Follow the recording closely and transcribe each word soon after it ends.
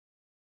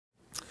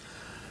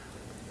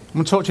I'm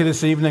going to talk to you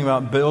this evening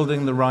about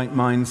building the right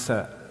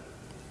mindset.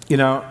 You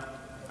know,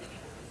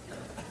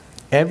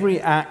 every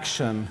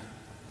action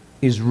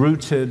is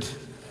rooted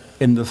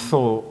in the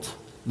thought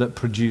that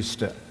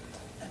produced it.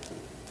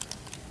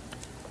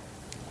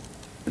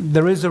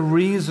 There is a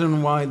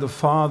reason why the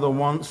Father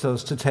wants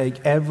us to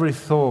take every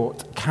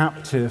thought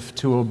captive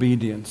to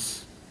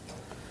obedience.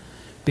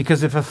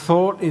 Because if a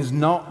thought is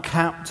not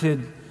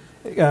captive,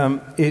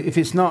 if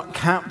it's not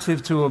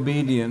captive to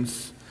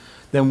obedience,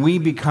 then we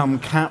become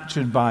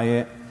captured by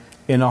it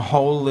in a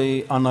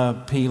wholly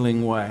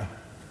unappealing way.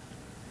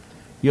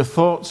 Your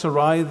thoughts are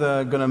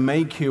either going to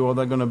make you or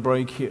they're going to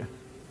break you.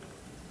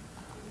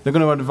 They're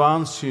going to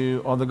advance you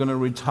or they're going to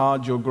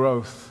retard your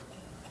growth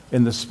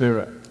in the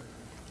Spirit.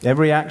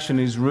 Every action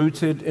is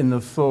rooted in the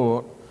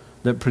thought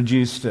that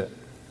produced it.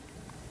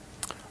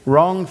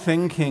 Wrong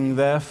thinking,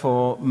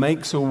 therefore,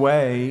 makes a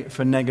way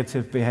for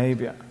negative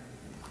behavior.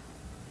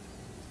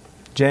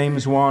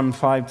 James 1,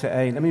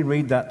 5-8. Let me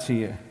read that to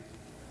you.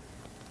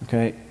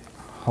 Okay,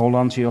 hold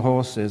on to your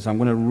horses. I'm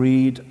going to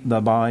read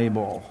the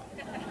Bible.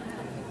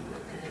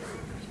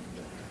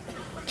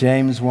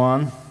 James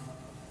 1,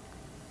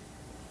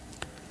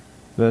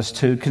 verse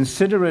 2.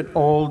 Consider it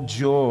all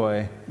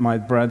joy, my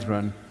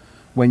brethren,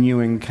 when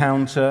you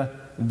encounter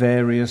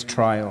various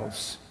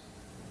trials.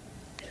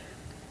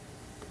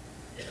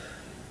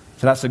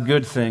 So that's a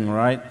good thing,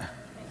 right?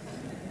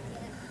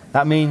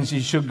 That means you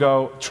should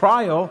go,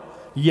 trial,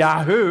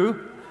 yahoo,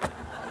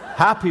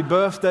 happy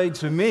birthday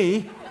to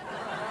me.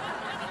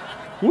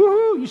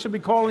 Woohoo, you should be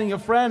calling your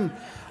friend,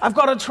 I've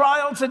got a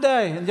trial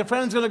today. And your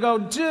friend's going to go,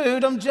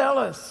 dude, I'm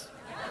jealous.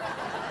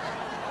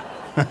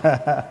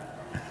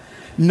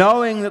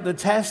 Knowing that the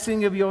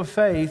testing of your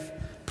faith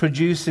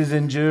produces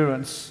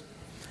endurance.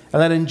 And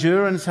let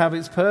endurance have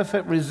its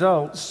perfect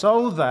result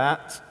so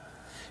that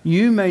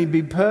you may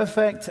be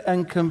perfect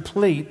and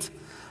complete,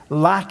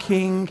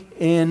 lacking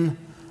in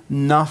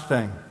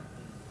nothing.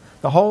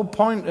 The whole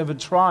point of a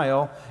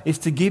trial is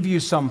to give you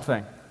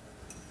something.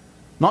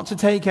 Not to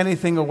take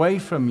anything away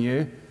from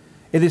you.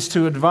 It is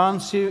to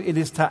advance you. It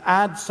is to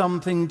add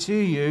something to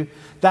you.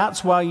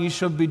 That's why you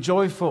should be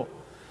joyful.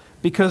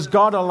 Because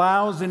God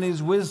allows in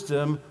His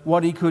wisdom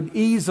what He could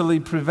easily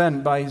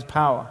prevent by His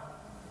power.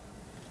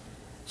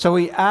 So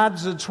He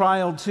adds a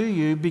trial to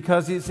you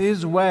because it's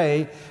His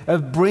way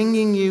of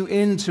bringing you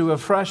into a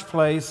fresh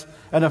place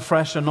and a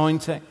fresh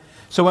anointing.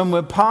 So when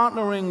we're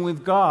partnering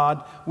with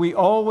God, we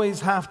always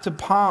have to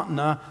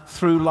partner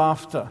through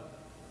laughter.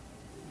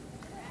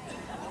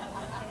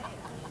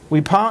 We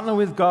partner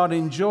with God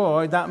in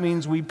joy. That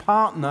means we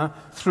partner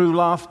through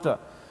laughter.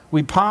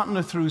 We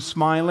partner through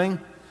smiling,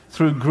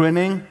 through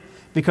grinning,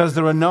 because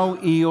there are no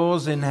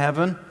Eeyores in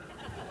heaven.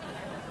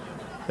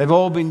 They've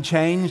all been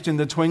changed in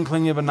the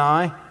twinkling of an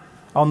eye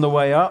on the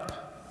way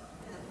up.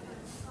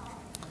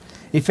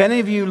 If any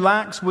of you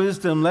lacks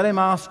wisdom, let him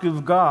ask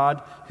of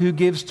God, who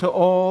gives to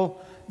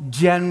all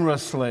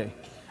generously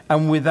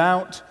and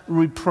without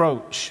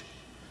reproach,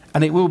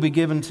 and it will be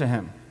given to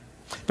him.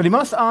 But he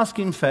must ask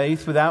in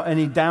faith without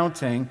any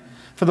doubting,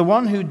 for the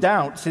one who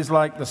doubts is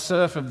like the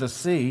surf of the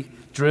sea,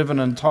 driven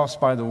and tossed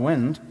by the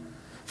wind.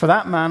 For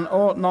that man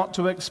ought not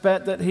to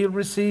expect that he'll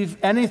receive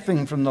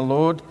anything from the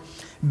Lord,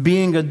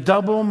 being a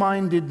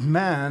double-minded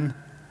man,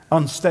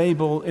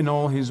 unstable in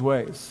all his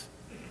ways.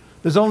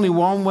 There's only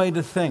one way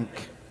to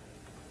think.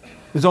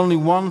 There's only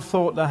one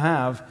thought to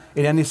have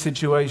in any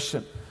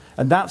situation.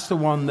 And that's the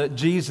one that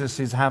Jesus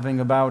is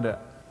having about it.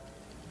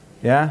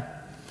 Yeah?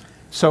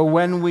 So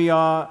when we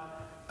are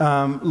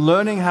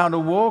learning how to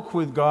walk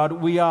with God,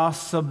 we are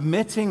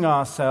submitting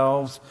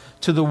ourselves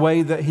to the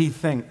way that He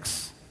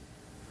thinks.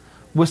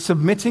 We're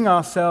submitting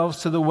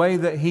ourselves to the way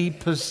that He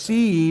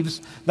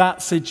perceives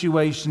that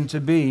situation to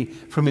be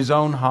from His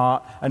own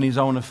heart and His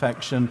own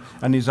affection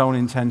and His own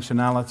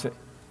intentionality.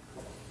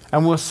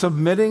 And we're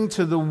submitting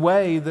to the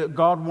way that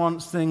God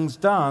wants things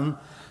done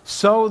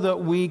so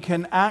that we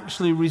can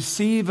actually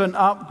receive an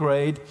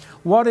upgrade.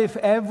 What if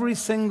every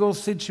single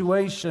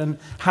situation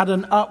had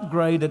an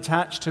upgrade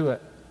attached to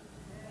it?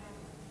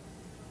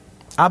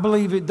 I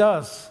believe it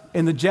does.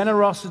 In the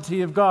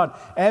generosity of God,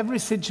 every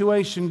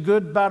situation,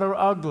 good, bad, or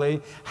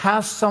ugly,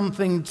 has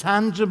something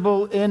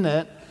tangible in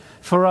it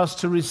for us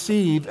to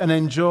receive and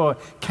enjoy.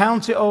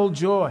 Count it all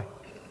joy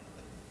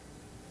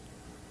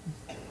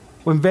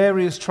when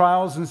various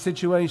trials and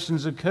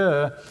situations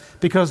occur,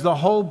 because the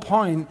whole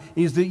point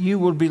is that you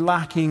will be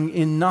lacking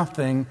in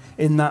nothing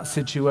in that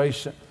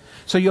situation.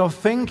 So your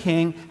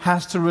thinking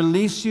has to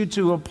release you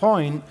to a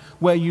point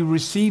where you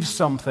receive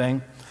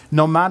something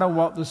no matter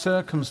what the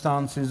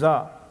circumstances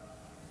are.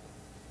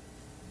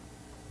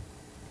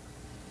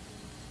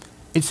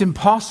 It's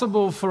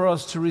impossible for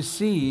us to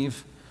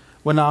receive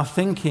when our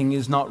thinking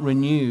is not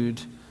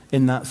renewed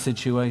in that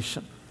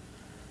situation.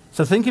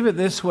 So think of it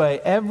this way.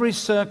 Every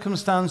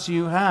circumstance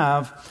you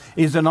have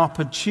is an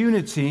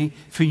opportunity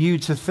for you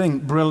to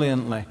think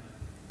brilliantly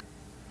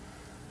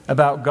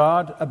about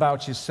God,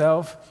 about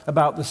yourself,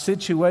 about the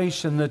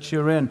situation that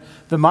you're in.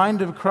 The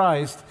mind of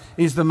Christ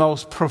is the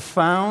most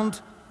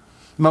profound,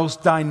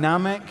 most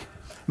dynamic,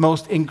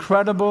 most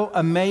incredible,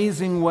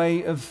 amazing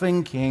way of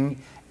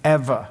thinking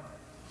ever.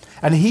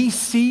 And he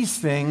sees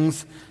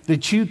things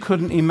that you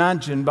couldn't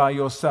imagine by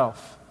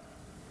yourself.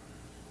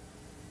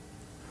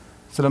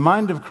 So the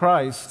mind of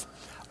Christ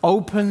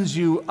opens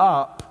you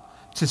up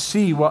to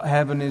see what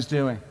heaven is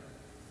doing.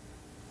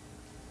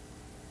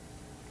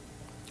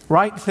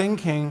 Right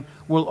thinking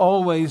will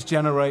always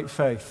generate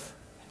faith.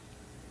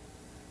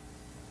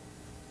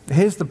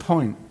 Here's the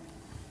point.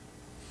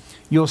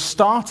 Your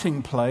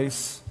starting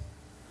place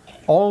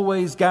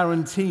always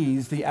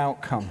guarantees the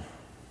outcome.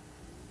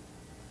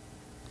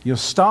 Your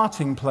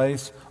starting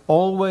place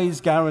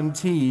always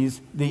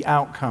guarantees the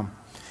outcome.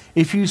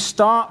 If you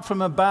start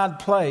from a bad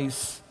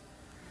place,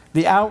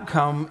 the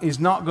outcome is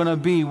not going to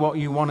be what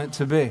you want it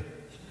to be.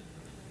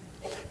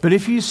 But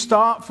if you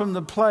start from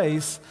the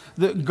place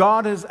that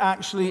God has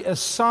actually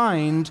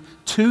assigned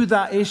to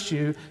that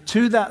issue,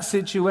 to that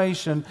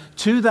situation,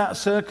 to that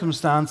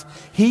circumstance,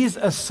 He's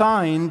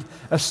assigned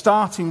a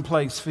starting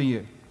place for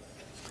you.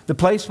 The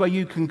place where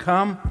you can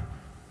come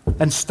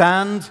and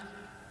stand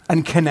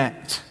and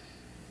connect.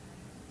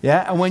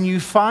 Yeah, and when you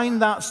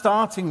find that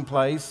starting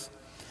place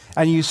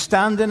and you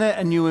stand in it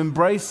and you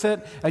embrace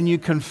it and you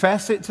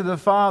confess it to the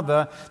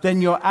Father,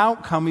 then your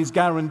outcome is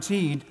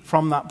guaranteed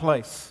from that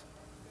place.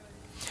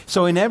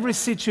 So in every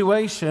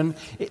situation,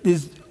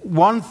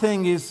 one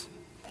thing is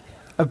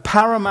of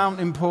paramount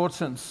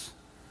importance,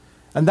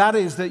 and that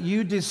is that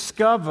you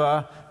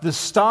discover the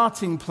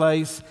starting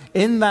place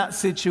in that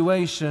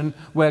situation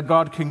where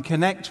God can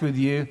connect with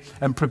you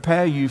and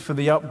prepare you for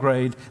the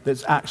upgrade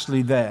that's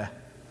actually there.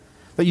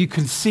 That you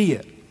can see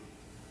it.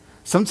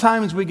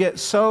 Sometimes we get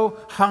so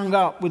hung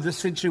up with the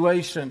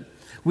situation,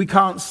 we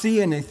can't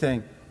see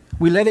anything.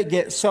 We let it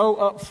get so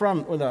up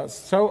front with us,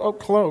 so up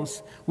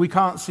close, we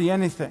can't see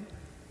anything.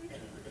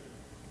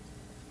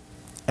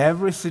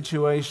 Every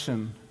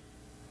situation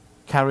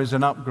carries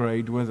an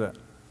upgrade with it.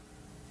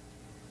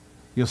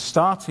 Your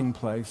starting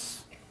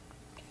place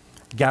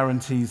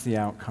guarantees the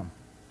outcome.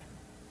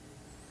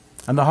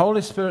 And the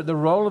Holy Spirit, the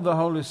role of the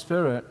Holy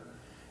Spirit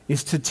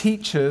is to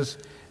teach us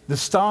the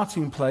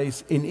starting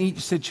place in each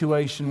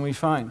situation we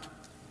find.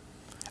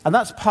 And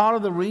that's part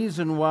of the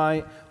reason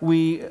why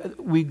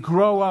we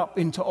grow up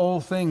into all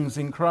things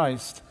in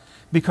Christ,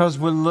 because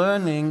we're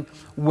learning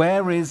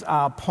where is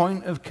our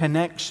point of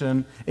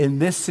connection in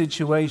this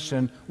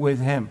situation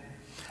with Him.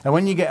 And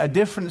when you get a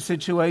different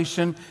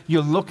situation,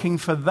 you're looking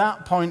for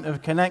that point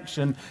of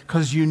connection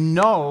because you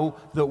know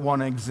that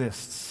one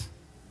exists.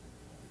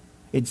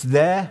 It's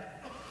there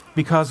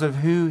because of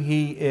who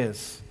He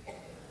is,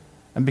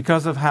 and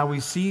because of how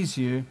He sees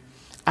you,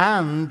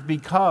 and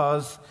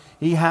because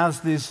He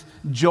has this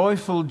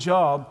joyful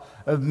job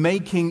of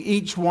making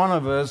each one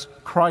of us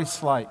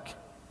Christ-like.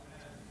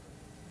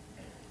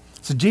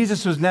 So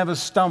Jesus was never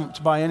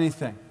stumped by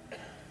anything.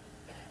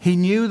 He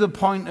knew the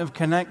point of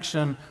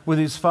connection with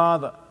His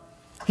Father.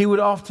 He would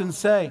often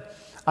say,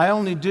 I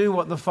only do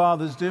what the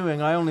Father's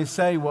doing. I only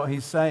say what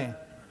He's saying.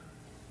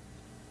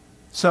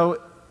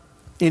 So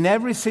in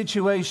every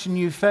situation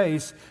you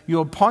face,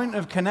 your point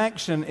of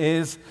connection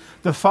is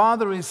the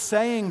Father is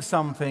saying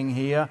something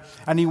here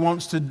and He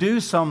wants to do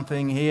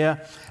something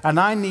here, and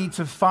I need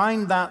to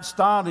find that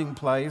starting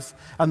place,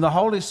 and the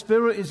Holy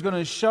Spirit is going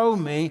to show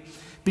me,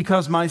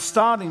 because my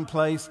starting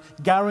place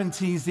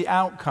guarantees the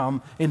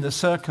outcome in the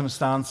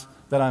circumstance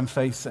that I'm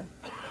facing.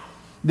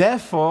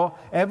 Therefore,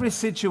 every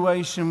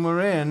situation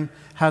we're in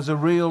has a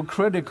real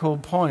critical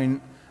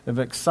point of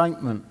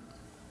excitement.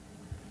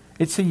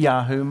 It's a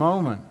Yahoo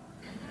moment.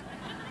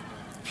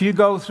 If you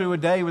go through a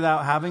day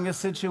without having a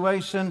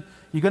situation,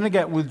 you're going to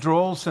get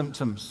withdrawal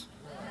symptoms.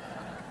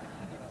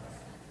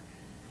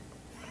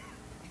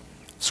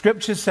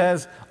 Scripture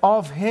says,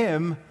 of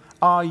Him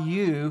are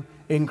you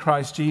in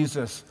Christ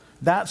Jesus.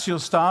 That's your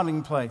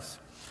starting place.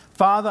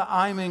 Father,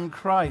 I'm in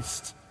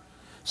Christ.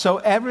 So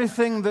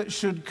everything that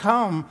should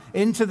come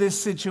into this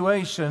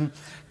situation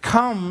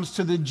comes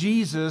to the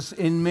Jesus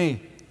in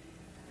me.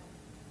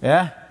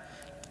 Yeah?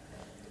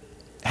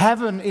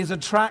 Heaven is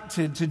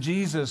attracted to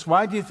Jesus.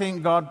 Why do you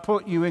think God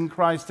put you in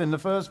Christ in the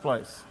first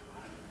place?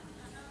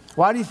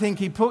 Why do you think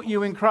He put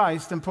you in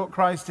Christ and put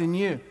Christ in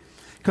you?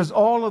 Because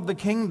all of the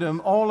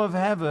kingdom, all of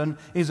heaven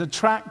is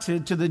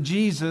attracted to the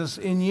Jesus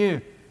in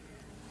you.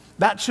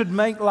 That should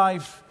make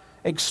life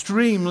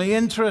extremely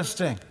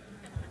interesting.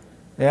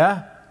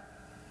 Yeah?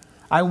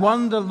 I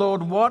wonder,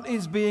 Lord, what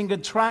is being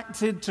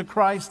attracted to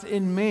Christ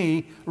in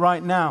me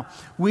right now?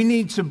 We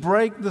need to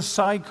break the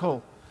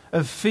cycle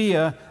of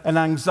fear and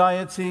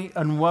anxiety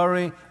and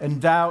worry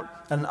and doubt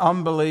and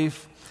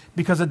unbelief,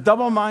 because a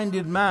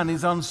double-minded man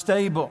is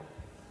unstable.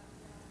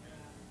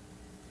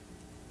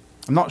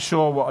 I'm not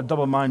sure what a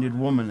double-minded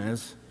woman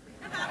is.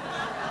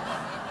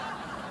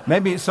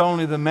 Maybe it's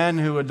only the men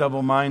who are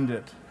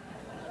double-minded.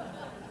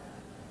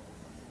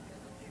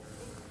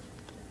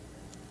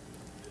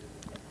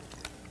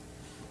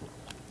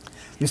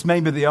 This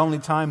may be the only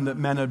time that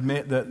men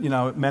admit that,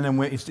 men and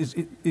women,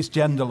 it's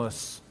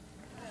genderless.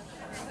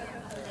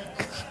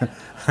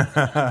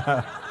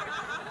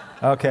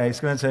 Okay, it's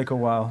going to take a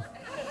while.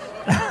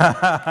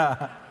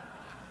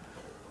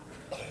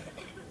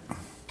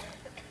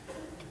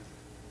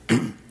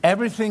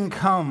 Everything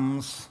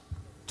comes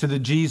to the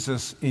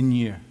Jesus in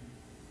you.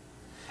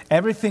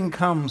 Everything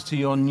comes to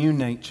your new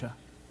nature.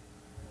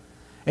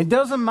 It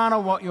doesn't matter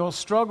what your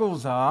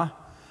struggles are.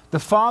 The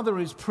Father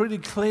is pretty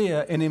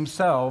clear in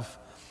himself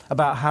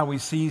about how he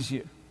sees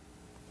you.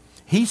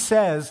 He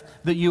says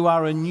that you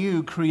are a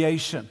new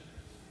creation.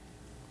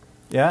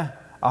 Yeah?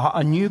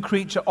 A new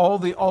creature. All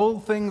the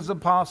old things are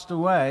passed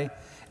away.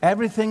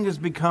 Everything has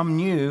become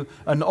new,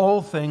 and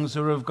all things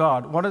are of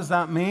God. What does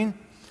that mean?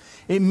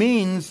 It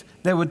means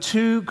there were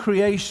two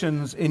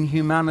creations in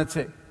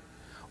humanity.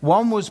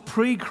 One was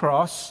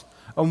pre-cross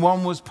and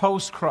one was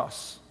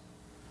post-cross.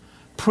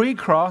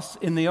 Pre-cross,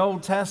 in the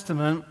Old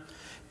Testament,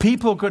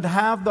 people could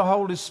have the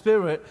Holy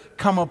Spirit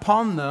come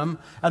upon them,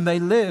 and they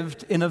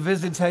lived in a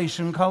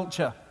visitation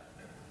culture.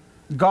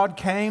 God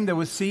came, there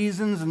were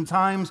seasons and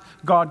times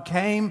God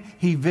came,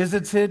 he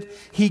visited,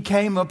 he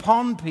came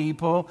upon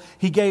people,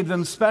 he gave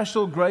them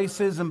special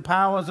graces and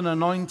powers and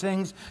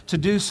anointings to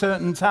do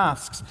certain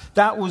tasks.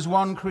 That was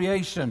one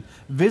creation.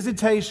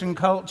 Visitation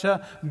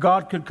culture,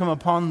 God could come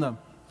upon them.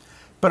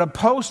 But a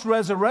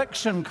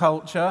post-resurrection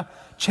culture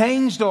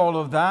changed all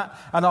of that,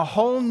 and a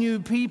whole new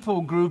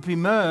people group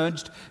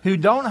emerged who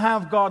don't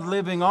have God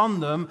living on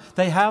them,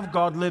 they have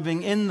God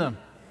living in them.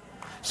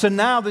 So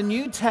now the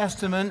New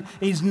Testament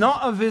is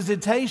not a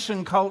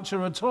visitation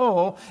culture at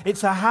all,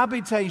 it's a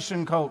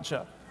habitation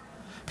culture.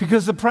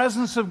 Because the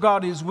presence of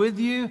God is with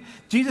you.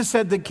 Jesus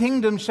said the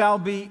kingdom shall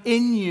be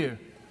in you.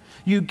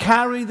 You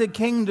carry the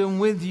kingdom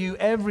with you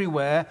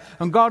everywhere,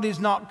 and God is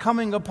not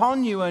coming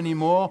upon you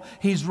anymore.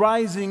 He's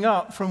rising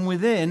up from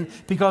within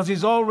because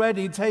he's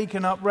already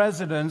taken up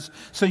residence.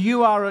 So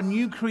you are a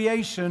new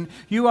creation.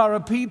 You are a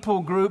people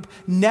group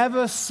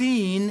never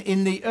seen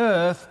in the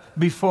earth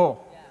before.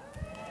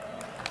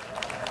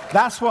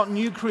 That's what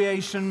new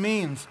creation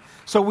means.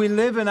 So we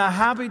live in a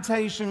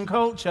habitation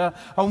culture,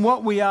 and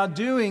what we are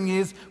doing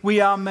is we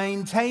are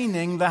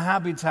maintaining the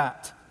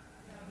habitat.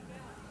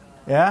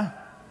 Yeah?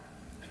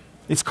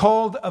 It's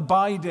called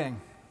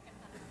abiding.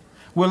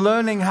 We're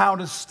learning how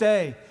to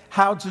stay,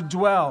 how to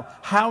dwell,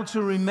 how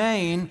to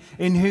remain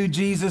in who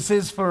Jesus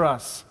is for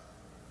us.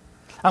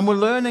 And we're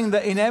learning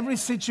that in every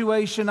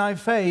situation I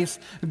face,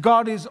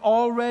 God is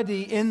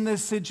already in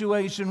this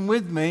situation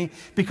with me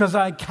because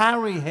I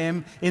carry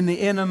him in the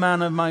inner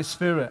man of my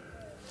spirit.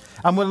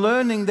 And we're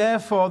learning,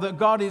 therefore, that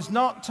God is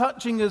not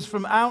touching us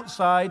from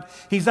outside.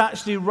 He's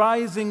actually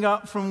rising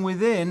up from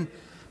within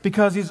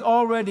because he's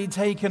already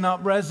taken up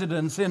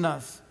residence in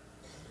us.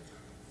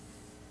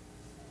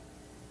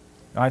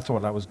 I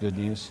thought that was good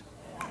news.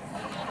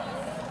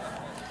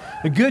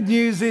 The good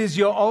news is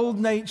your old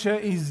nature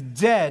is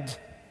dead.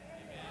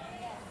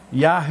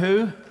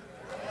 Yahoo.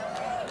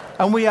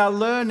 And we are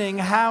learning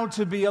how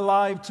to be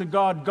alive to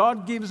God.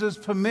 God gives us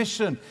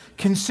permission.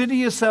 Consider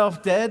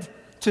yourself dead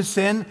to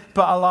sin,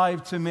 but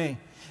alive to me.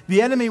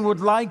 The enemy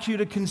would like you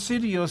to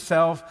consider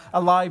yourself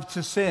alive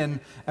to sin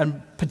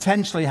and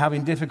potentially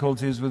having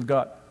difficulties with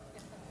God.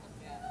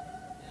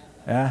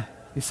 Yeah,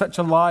 he's such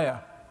a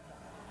liar.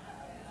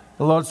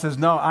 The Lord says,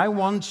 no, I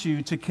want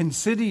you to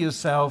consider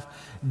yourself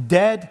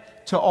dead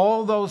to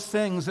all those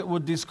things that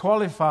would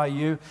disqualify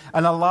you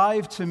and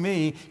alive to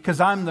me because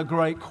I'm the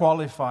great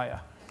qualifier.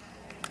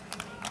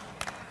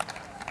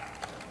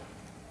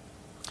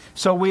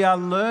 So we are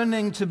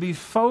learning to be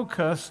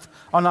focused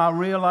on our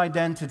real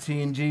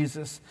identity in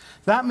Jesus.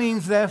 That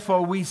means,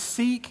 therefore, we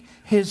seek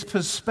his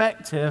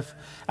perspective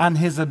and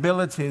his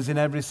abilities in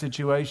every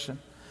situation.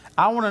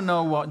 I want to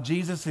know what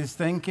Jesus is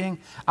thinking.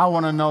 I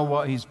want to know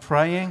what he's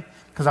praying,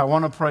 because I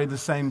want to pray the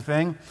same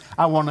thing.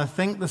 I want to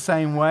think the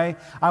same way.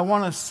 I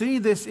want to see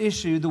this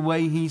issue the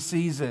way he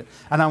sees it.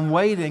 And I'm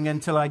waiting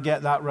until I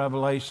get that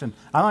revelation.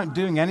 I'm not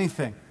doing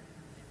anything.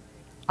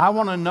 I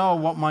want to know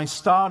what my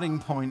starting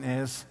point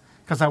is,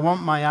 because I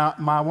want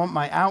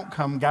my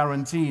outcome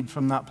guaranteed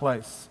from that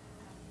place.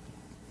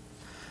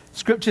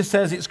 Scripture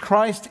says it's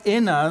Christ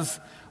in us,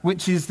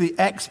 which is the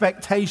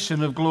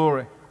expectation of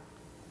glory.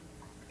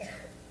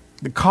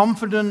 The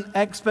confident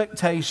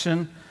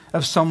expectation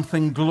of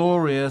something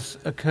glorious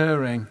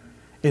occurring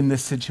in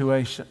this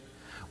situation.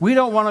 We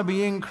don't want to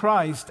be in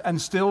Christ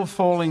and still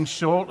falling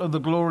short of the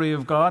glory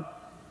of God.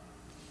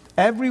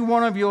 Every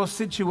one of your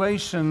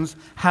situations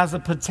has a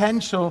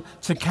potential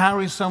to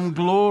carry some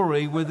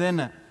glory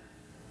within it.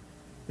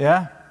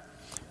 Yeah?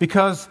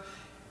 Because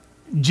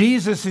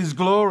Jesus is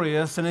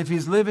glorious, and if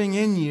he's living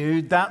in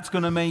you, that's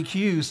going to make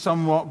you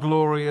somewhat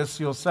glorious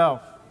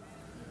yourself.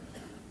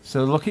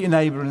 So look at your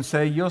neighbor and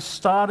say, you're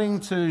starting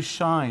to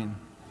shine.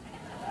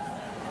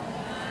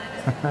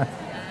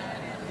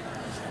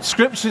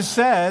 Scripture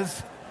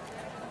says,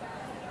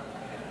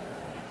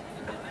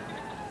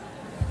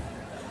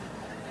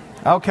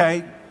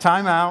 okay,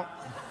 time out.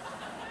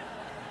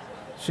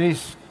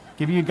 Jeez,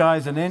 give you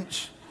guys an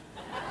inch.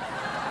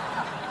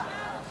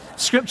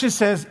 Scripture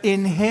says,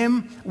 in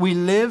him we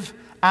live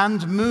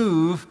and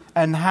move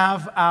and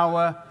have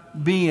our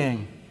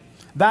being.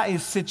 That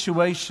is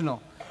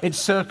situational. It's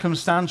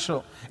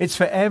circumstantial. It's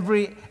for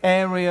every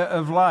area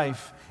of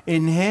life.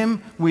 In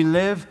him we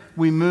live,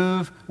 we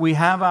move, we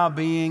have our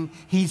being.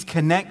 He's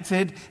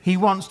connected. He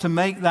wants to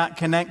make that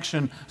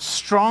connection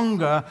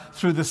stronger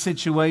through the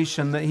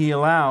situation that he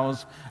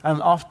allows,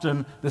 and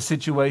often the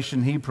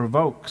situation he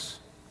provokes.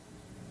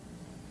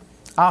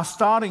 Our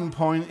starting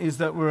point is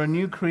that we're a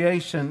new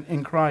creation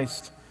in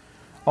Christ.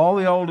 All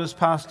the old has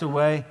passed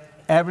away.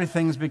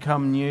 Everything's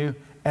become new.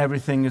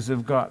 Everything is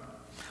of God.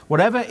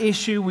 Whatever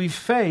issue we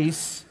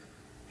face,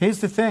 here's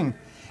the thing.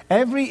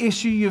 Every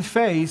issue you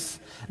face,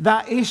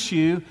 that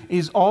issue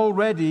is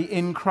already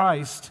in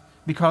Christ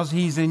because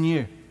he's in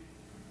you.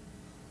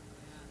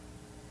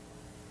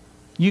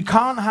 You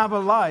can't have a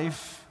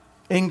life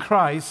in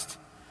Christ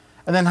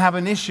and then have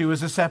an issue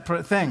as a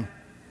separate thing.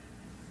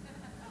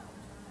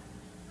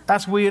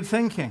 That's weird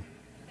thinking.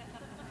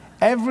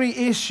 Every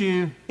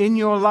issue in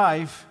your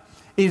life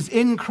is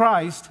in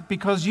Christ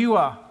because you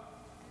are.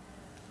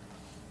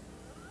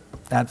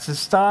 That's a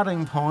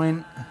starting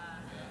point.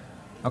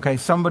 Okay,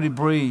 somebody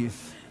breathe.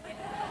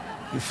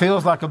 It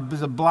feels like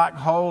there's a black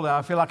hole there.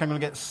 I feel like I'm going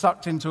to get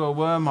sucked into a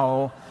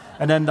wormhole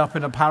and end up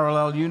in a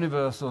parallel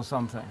universe or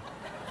something.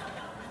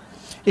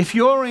 If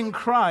you're in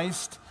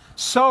Christ,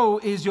 so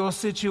is your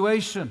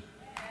situation.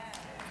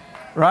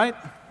 Right?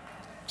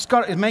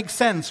 It makes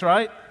sense,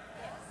 right?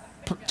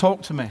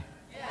 Talk to me.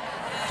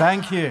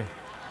 Thank you.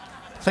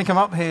 I think I'm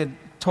up here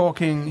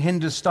talking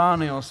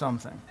Hindustani or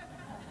something.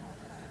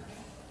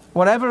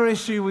 Whatever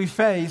issue we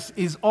face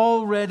is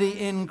already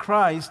in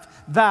Christ.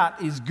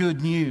 That is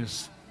good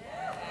news.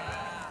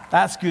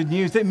 That's good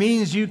news. It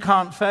means you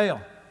can't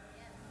fail.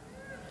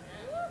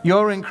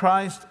 You're in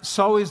Christ,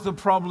 so is the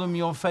problem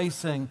you're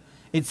facing.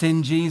 It's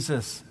in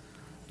Jesus.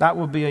 That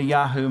would be a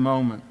Yahoo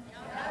moment.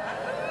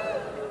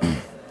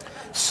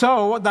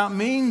 So what that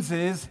means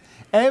is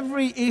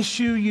every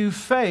issue you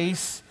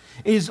face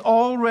is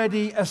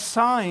already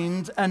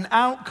assigned an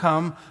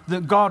outcome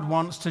that God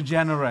wants to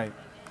generate.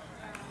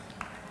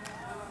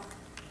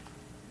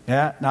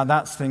 Yeah, now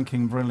that's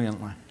thinking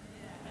brilliantly.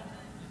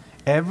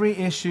 Every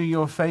issue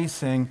you're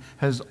facing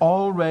has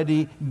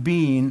already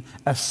been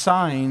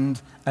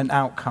assigned an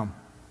outcome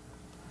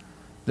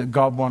that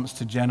God wants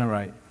to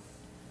generate.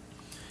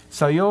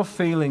 So you're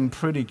feeling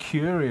pretty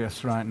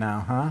curious right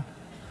now, huh?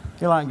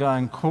 You're like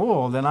going,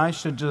 cool, then I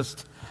should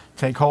just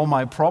take all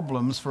my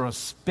problems for a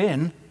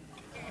spin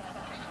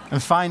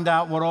and find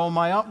out what all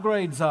my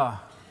upgrades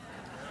are.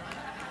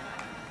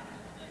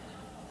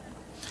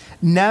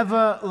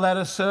 Never let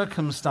a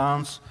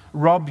circumstance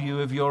rob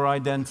you of your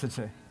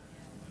identity.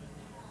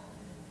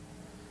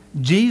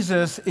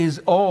 Jesus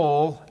is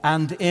all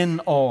and in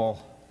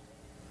all.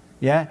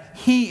 Yeah?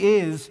 He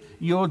is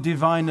your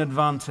divine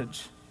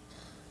advantage.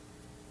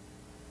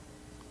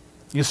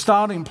 Your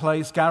starting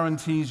place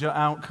guarantees your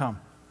outcome.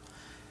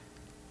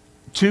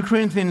 2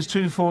 Corinthians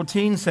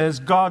 2:14 says,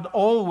 God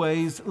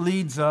always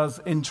leads us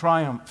in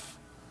triumph.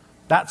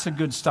 That's a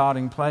good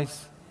starting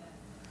place.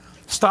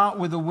 Start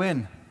with a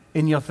win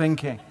in your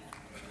thinking.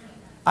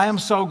 I am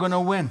so going to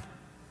win.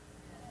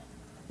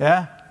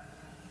 Yeah?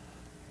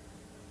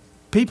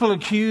 People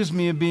accuse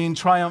me of being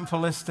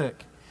triumphalistic.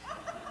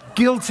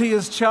 Guilty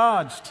as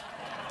charged.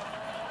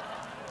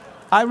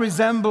 I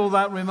resemble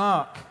that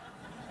remark.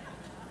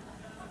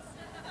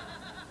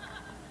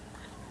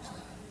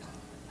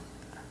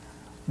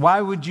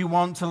 Why would you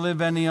want to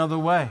live any other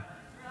way?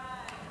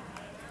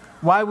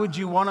 Why would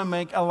you want to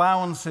make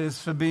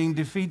allowances for being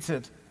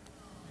defeated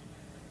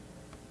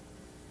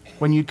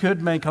when you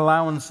could make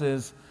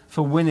allowances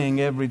for winning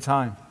every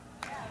time?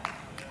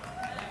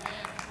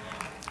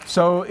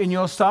 So in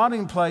your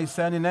starting place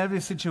then, in every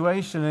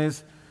situation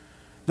is,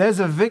 there's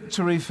a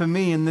victory for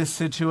me in this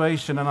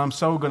situation and I'm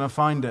so going to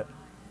find it.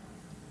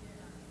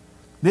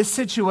 This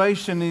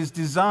situation is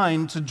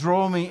designed to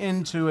draw me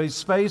into a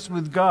space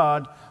with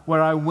God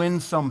where I win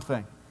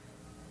something.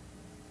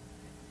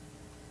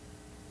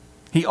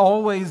 He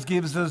always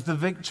gives us the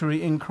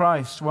victory in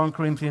Christ, 1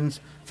 Corinthians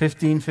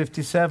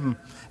 15:57.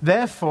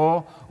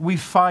 Therefore, we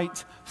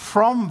fight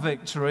from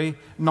victory,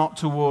 not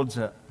towards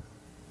it.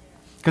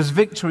 Because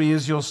victory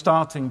is your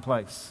starting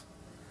place.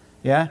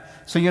 Yeah?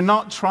 So you're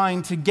not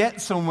trying to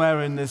get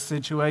somewhere in this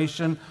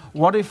situation.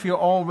 What if you're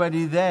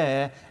already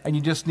there and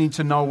you just need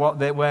to know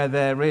where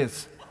there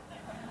is?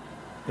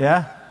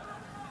 Yeah?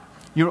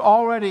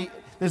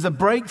 There's a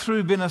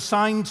breakthrough been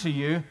assigned to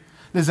you.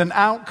 There's an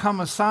outcome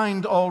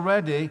assigned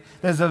already.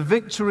 There's a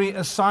victory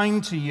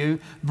assigned to you.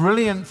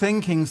 Brilliant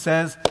thinking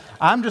says,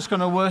 I'm just going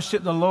to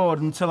worship the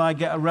Lord until I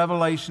get a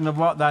revelation of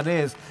what that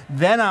is.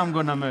 Then I'm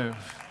going to move.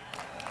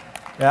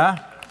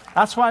 Yeah?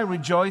 That's why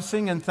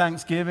rejoicing and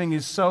thanksgiving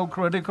is so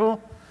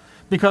critical.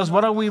 Because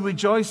what are we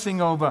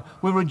rejoicing over?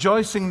 We're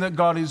rejoicing that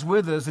God is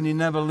with us and He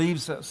never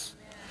leaves us.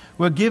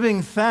 We're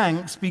giving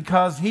thanks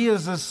because He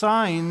has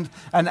assigned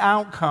an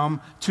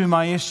outcome to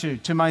my issue,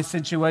 to my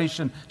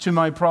situation, to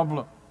my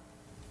problem.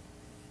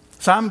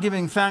 So I'm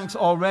giving thanks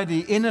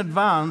already in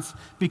advance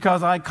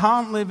because I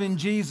can't live in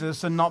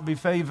Jesus and not be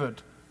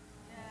favored.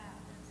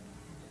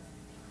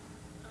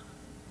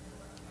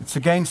 It's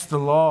against the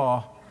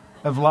law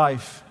of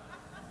life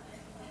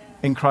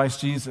in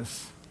Christ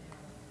Jesus.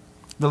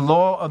 The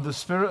law of the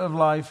Spirit of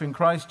life in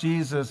Christ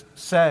Jesus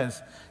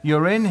says,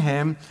 you're in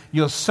him,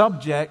 you're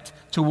subject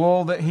to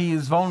all that he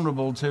is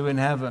vulnerable to in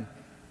heaven.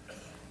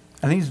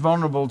 And he's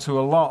vulnerable to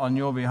a lot on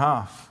your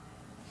behalf.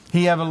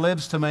 He ever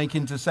lives to make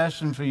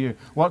intercession for you.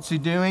 What's he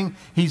doing?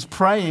 He's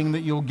praying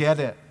that you'll get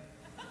it.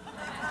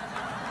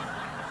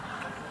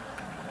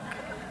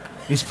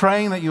 He's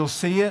praying that you'll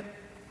see it.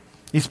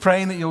 He's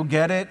praying that you'll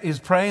get it. He's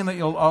praying that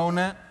you'll own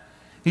it.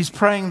 He's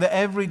praying that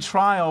every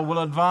trial will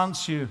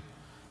advance you,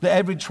 that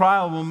every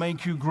trial will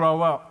make you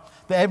grow up,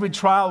 that every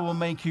trial will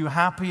make you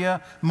happier,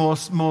 more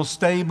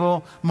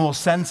stable, more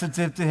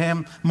sensitive to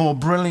him, more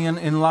brilliant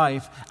in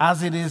life,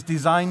 as it is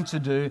designed to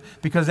do,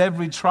 because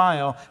every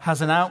trial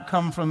has an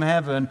outcome from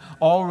heaven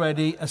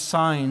already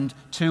assigned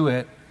to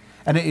it,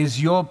 and it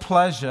is your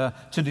pleasure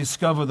to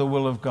discover the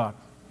will of God.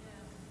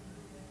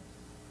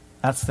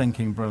 That's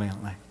thinking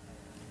brilliantly.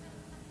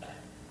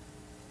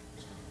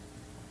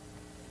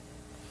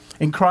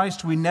 In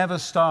Christ, we never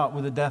start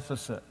with a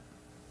deficit.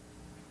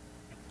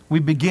 We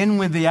begin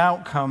with the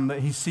outcome that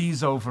he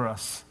sees over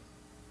us.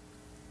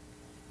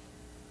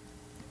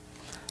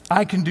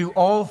 I can do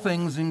all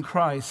things in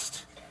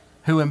Christ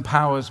who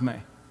empowers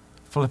me.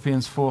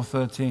 Philippians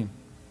 4:13.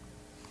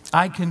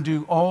 I can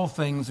do all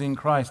things in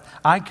Christ.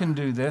 I can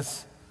do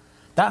this.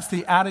 That's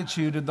the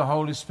attitude of the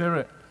Holy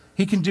Spirit.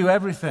 He can do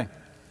everything.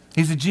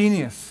 He's a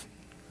genius.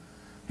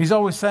 He's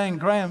always saying,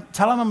 Graham,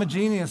 tell them I'm a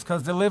genius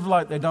because they live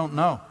like they don't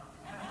know.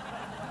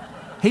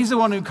 He's the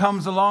one who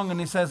comes along and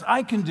he says,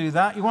 I can do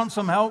that. You want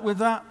some help with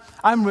that?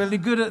 I'm really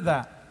good at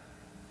that.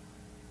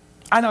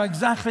 I know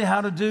exactly how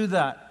to do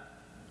that.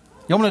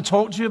 You want me to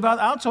talk to you about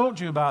that? I'll talk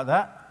to you about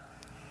that.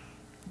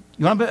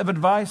 You want a bit of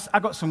advice? I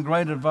got some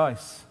great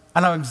advice.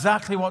 I know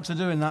exactly what to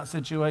do in that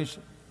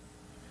situation.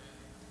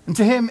 And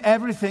to him,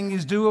 everything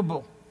is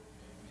doable.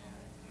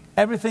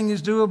 Everything is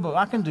doable.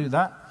 I can do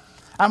that.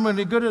 I'm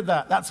really good at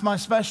that. That's my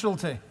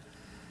specialty.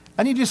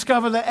 And you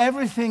discover that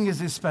everything is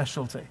his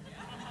specialty.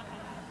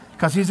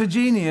 Because he's a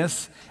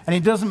genius, and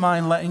he doesn't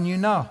mind letting you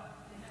know.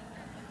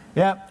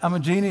 Yeah, I'm a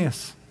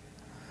genius.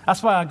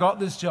 That's why I got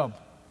this job.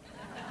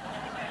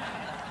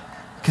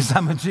 Because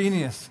I'm a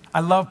genius. I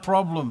love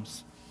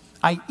problems.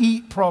 I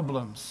eat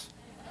problems.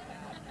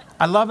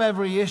 I love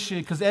every issue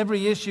because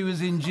every issue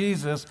is in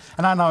Jesus,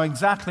 and I know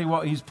exactly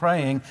what he's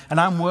praying,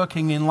 and I'm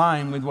working in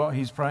line with what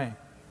he's praying.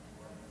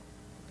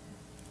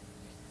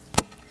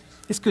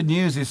 This good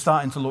news is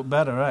starting to look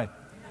better, eh?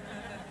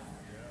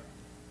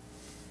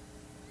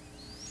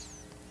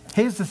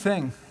 Here's the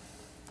thing.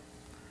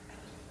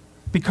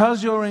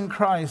 Because you're in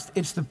Christ,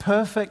 it's the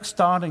perfect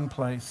starting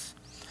place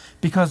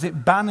because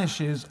it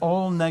banishes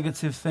all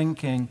negative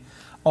thinking,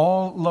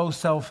 all low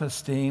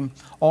self-esteem,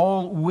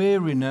 all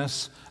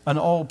weariness, and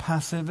all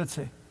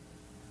passivity.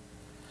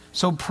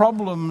 So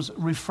problems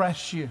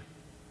refresh you.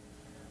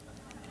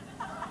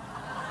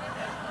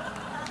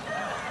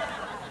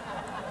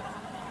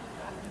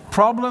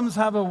 Problems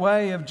have a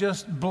way of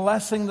just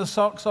blessing the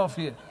socks off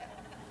you.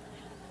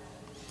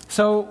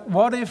 So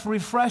what if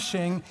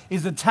refreshing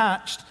is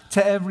attached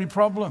to every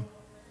problem?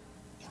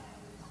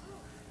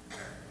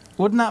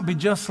 Wouldn't that be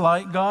just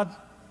like God?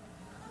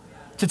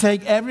 To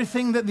take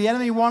everything that the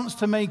enemy wants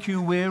to make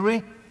you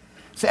weary.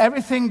 So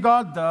everything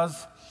God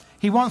does,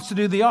 he wants to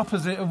do the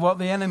opposite of what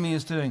the enemy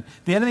is doing.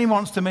 The enemy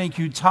wants to make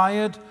you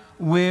tired,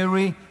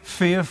 weary,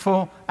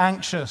 fearful,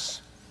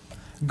 anxious.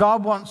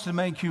 God wants to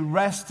make you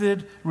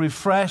rested,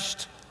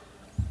 refreshed,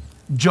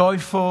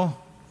 joyful,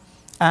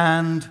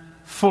 and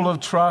full of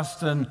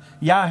trust, and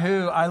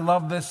Yahoo, I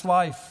love this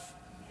life.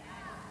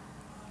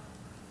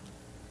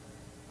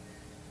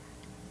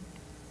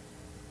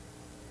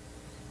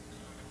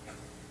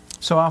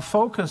 So our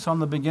focus on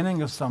the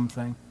beginning of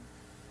something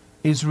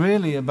is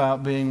really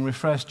about being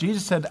refreshed.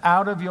 Jesus said,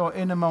 out of your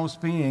innermost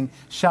being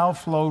shall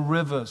flow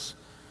rivers.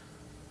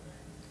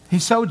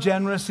 He's so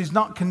generous, he's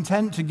not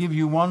content to give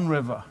you one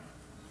river.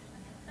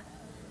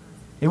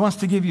 He wants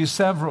to give you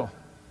several.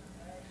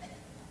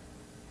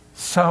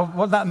 So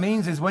what that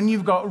means is when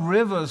you've got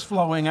rivers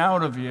flowing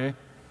out of you,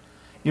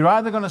 you're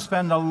either going to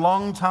spend a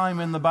long time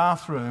in the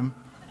bathroom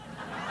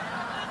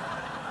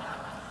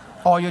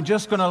or you're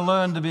just going to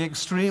learn to be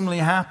extremely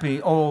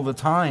happy all the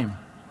time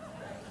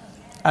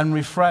and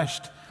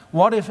refreshed.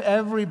 What if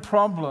every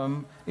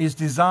problem is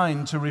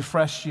designed to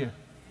refresh you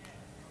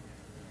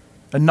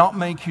and not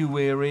make you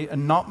weary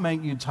and not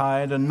make you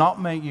tired and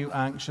not make you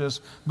anxious,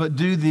 but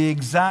do the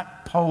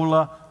exact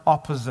polar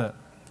opposite?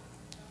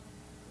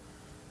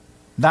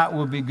 That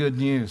will be good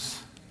news.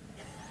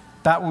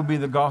 That will be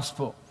the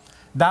gospel.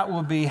 That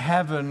will be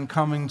heaven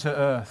coming to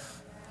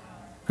earth.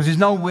 Because there's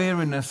no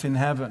weariness in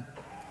heaven.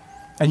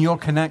 And you're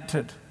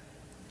connected.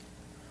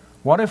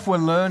 What if we're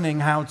learning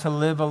how to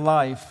live a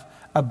life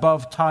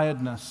above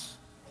tiredness,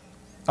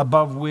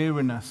 above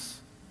weariness?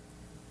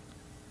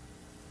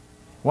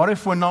 What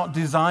if we're not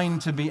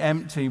designed to be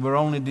empty, we're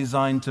only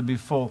designed to be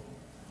full?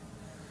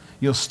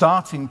 Your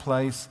starting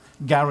place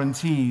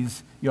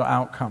guarantees your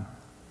outcome.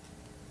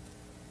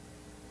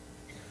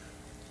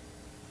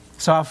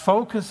 So our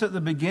focus at the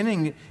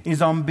beginning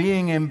is on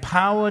being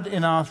empowered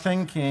in our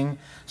thinking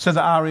so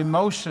that our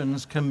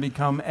emotions can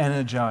become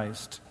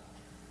energized.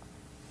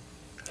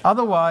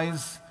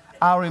 Otherwise,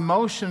 our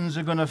emotions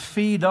are going to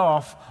feed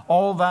off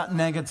all that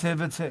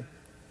negativity.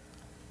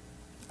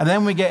 And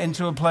then we get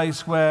into a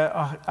place where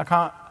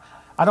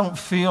I don't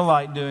feel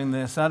like doing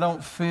this. I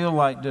don't feel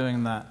like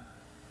doing that.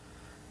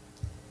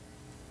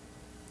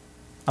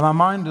 And our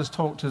mind has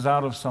talked us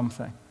out of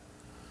something.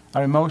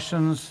 Our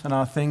emotions and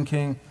our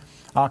thinking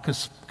are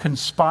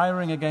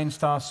conspiring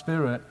against our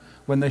spirit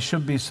when they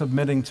should be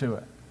submitting to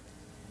it.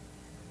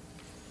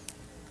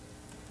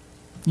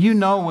 You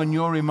know when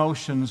your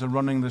emotions are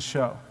running the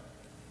show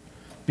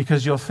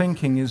because your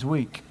thinking is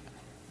weak.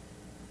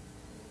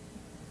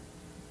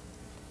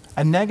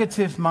 A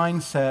negative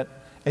mindset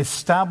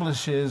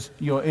establishes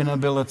your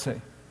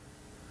inability.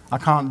 I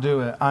can't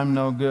do it. I'm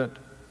no good.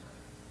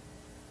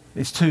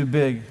 It's too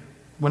big.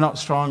 We're not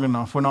strong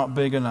enough. We're not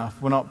big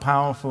enough. We're not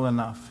powerful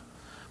enough.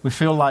 We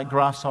feel like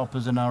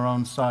grasshoppers in our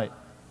own sight.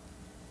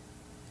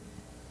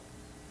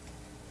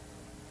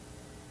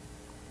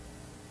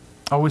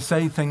 Or we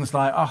say things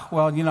like, oh,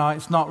 well, you know,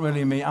 it's not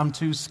really me. I'm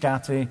too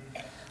scatty.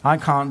 I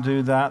can't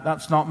do that.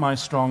 That's not my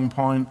strong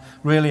point.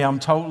 Really, I'm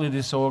totally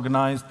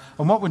disorganized.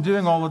 And what we're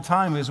doing all the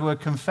time is we're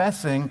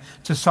confessing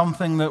to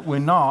something that we're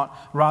not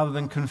rather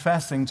than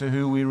confessing to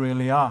who we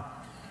really are.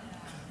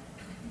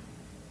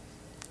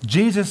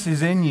 Jesus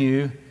is in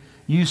you.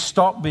 You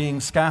stopped being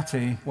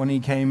scatty when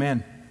he came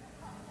in.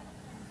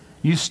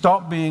 You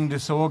stop being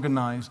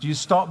disorganized. You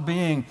stop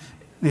being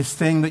this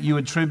thing that you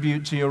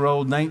attribute to your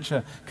old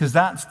nature, because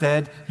that's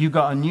dead. You've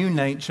got a new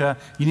nature.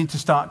 You need to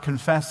start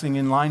confessing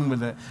in line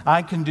with it.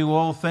 I can do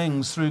all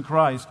things through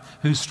Christ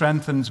who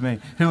strengthens me,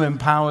 who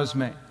empowers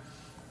me,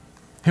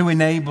 who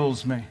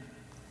enables me.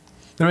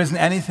 There isn't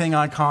anything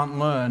I can't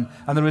learn,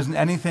 and there isn't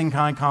anything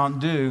I can't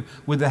do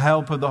with the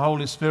help of the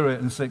Holy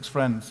Spirit and 6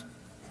 friends.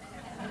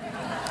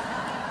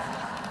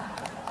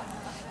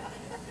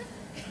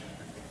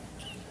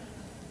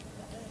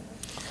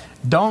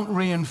 Don't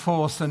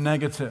reinforce the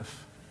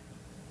negative.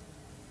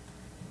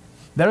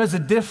 There is a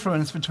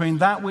difference between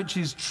that which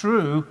is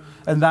true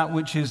and that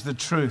which is the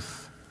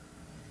truth.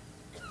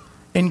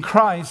 In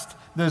Christ,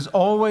 there's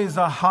always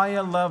a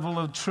higher level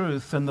of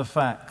truth than the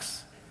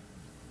facts.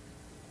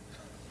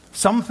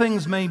 Some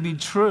things may be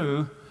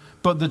true,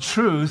 but the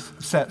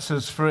truth sets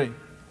us free.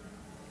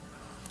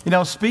 You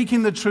know,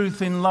 speaking the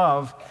truth in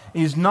love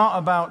is not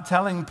about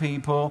telling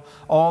people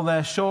all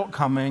their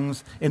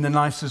shortcomings in the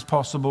nicest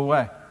possible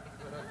way.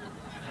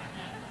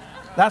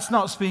 That's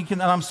not speaking,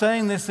 and I'm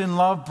saying this in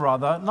love,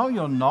 brother. No,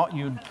 you're not,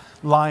 you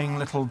lying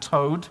little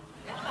toad.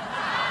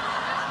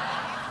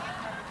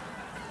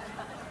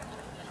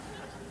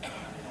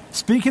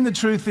 Speaking the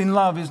truth in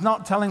love is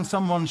not telling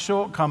someone's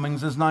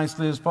shortcomings as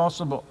nicely as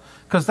possible,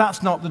 because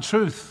that's not the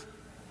truth.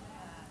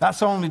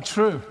 That's only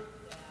true.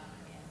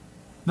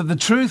 But the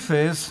truth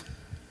is,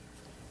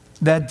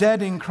 they're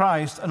dead in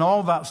Christ, and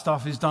all that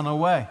stuff is done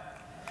away.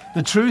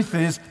 The truth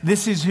is,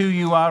 this is who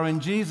you are in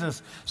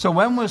Jesus. So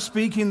when we're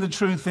speaking the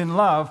truth in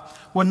love,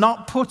 we're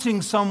not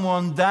putting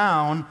someone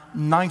down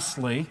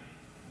nicely.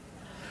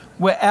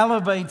 We're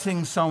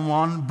elevating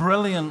someone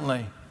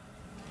brilliantly.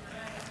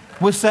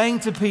 We're saying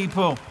to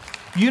people,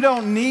 you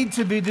don't need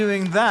to be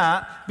doing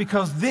that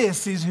because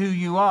this is who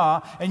you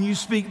are, and you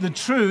speak the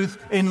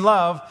truth in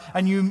love,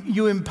 and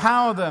you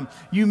empower them.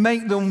 You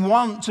make them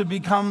want to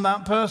become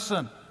that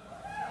person.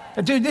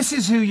 Dude, this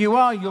is who you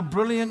are. You're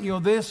brilliant. You're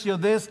this, you're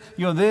this,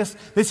 you're this.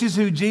 This is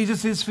who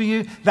Jesus is for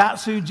you.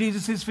 That's who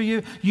Jesus is for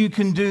you. You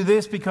can do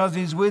this because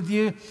he's with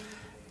you.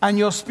 And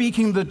you're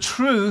speaking the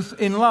truth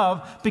in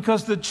love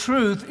because the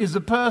truth is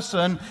a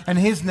person and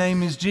his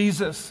name is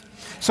Jesus.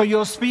 So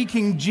you're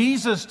speaking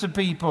Jesus to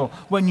people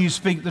when you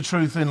speak the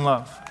truth in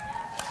love.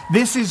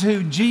 This is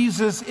who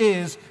Jesus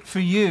is for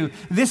you.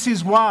 This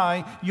is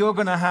why you're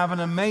going to have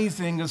an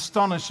amazing,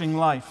 astonishing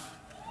life.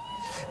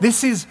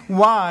 This is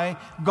why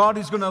God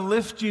is going to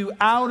lift you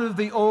out of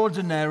the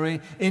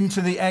ordinary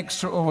into the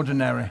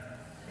extraordinary.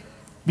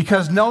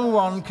 Because no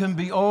one can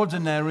be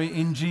ordinary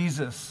in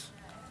Jesus.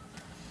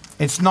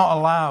 It's not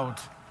allowed.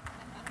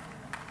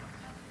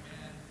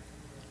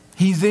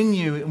 He's in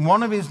you.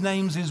 One of his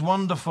names is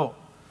Wonderful.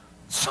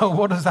 So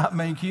what does that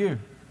make you?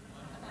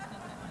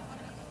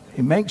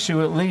 It makes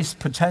you at least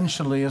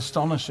potentially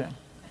astonishing.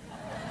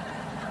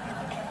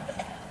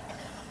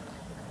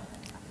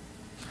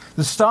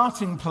 The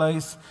starting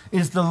place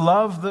is the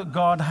love that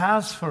God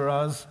has for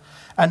us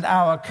and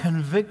our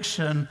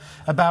conviction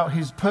about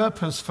his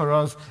purpose for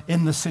us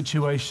in the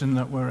situation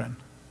that we're in.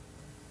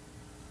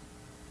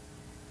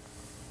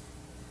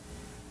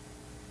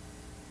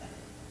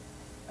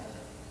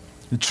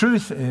 The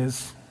truth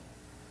is,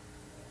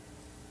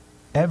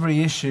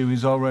 every issue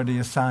is already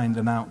assigned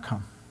an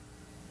outcome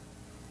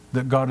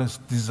that God has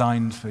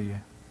designed for you.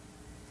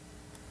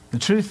 The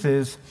truth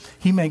is,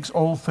 he makes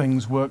all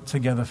things work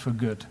together for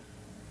good.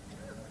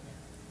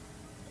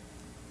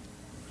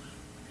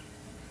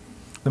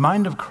 The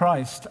mind of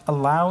Christ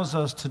allows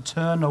us to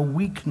turn a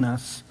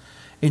weakness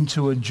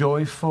into a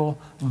joyful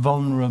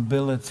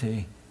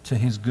vulnerability to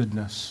his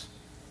goodness.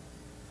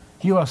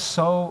 You are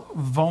so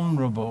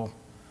vulnerable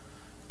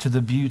to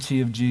the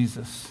beauty of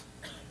Jesus.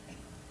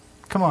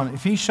 Come on,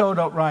 if he showed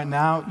up right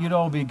now, you'd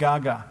all be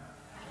gaga.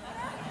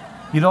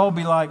 You'd all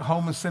be like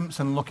Homer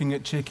Simpson looking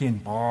at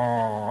chicken.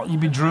 Oh, you'd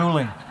be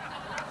drooling.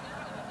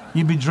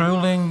 You'd be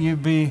drooling,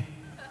 you'd be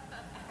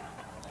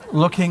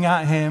looking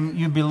at him,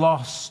 you'd be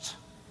lost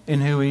in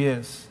who he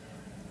is.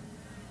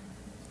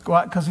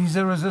 Because he's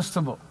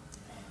irresistible.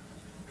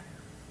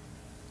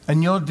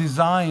 And you're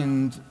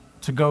designed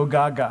to go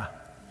gaga.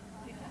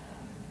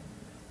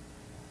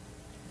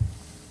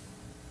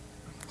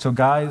 So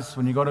guys,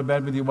 when you go to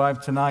bed with your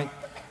wife tonight,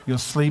 you're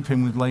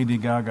sleeping with Lady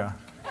Gaga.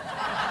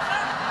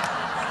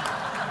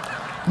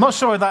 I'm not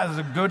sure if that is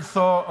a good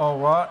thought or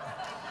what.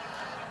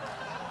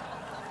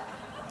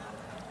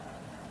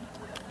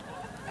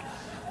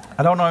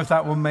 I don't know if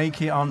that will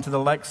make it onto the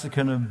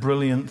lexicon of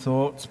brilliant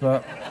thoughts,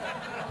 but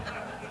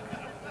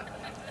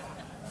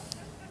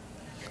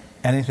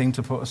anything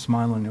to put a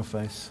smile on your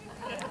face.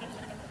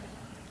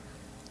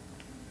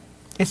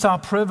 It's our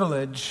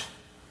privilege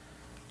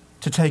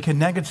to take a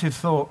negative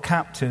thought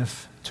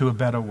captive to a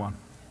better one.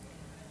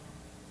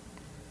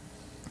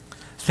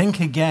 Think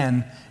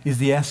again is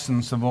the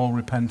essence of all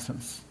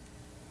repentance.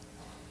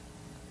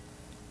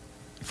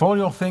 If all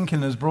your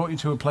thinking has brought you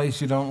to a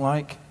place you don't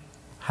like,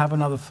 have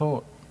another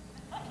thought.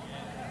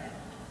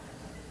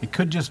 It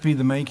could just be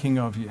the making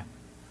of you.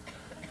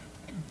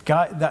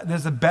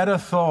 There's a better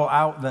thought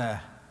out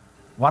there.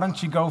 Why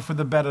don't you go for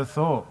the better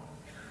thought?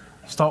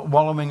 Stop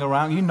wallowing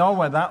around. You know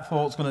where that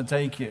thought's going to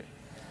take you.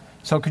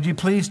 So could you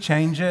please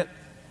change it?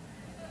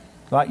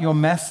 Like your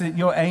message,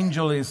 your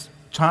angel is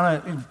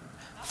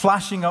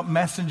flashing up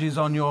messages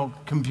on your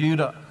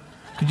computer.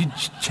 Could you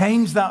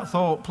change that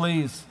thought,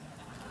 please?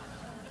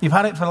 You've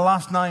had it for the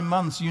last 9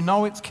 months. You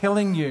know it's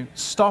killing you.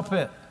 Stop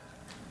it.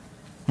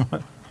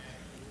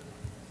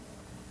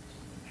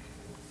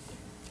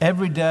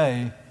 Every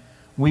day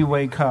we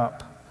wake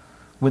up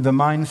with a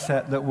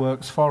mindset that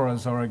works for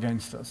us or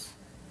against us.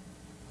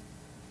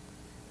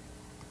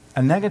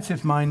 A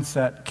negative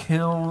mindset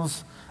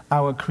kills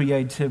our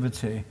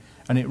creativity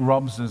and it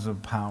robs us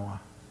of power.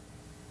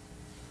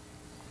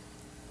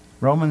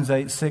 Romans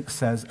 8:6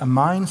 says, a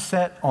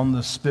mindset on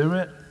the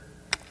Spirit,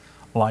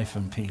 life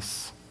and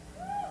peace.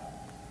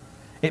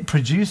 It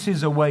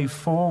produces a way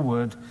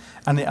forward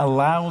and it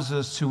allows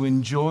us to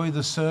enjoy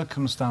the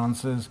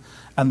circumstances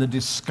and the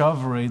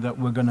discovery that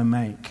we're going to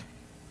make.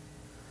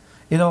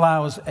 It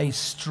allows a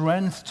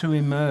strength to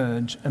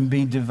emerge and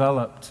be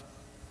developed.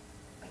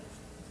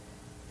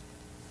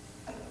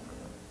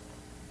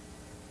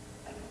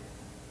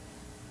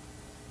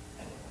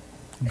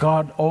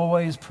 God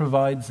always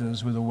provides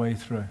us with a way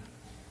through.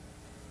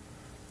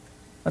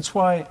 That's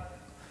why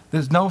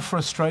there's no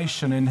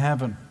frustration in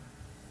heaven.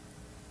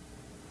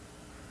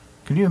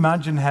 Can you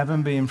imagine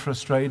heaven being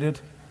frustrated?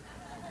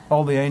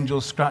 All the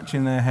angels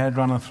scratching their head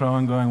around the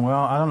throne going,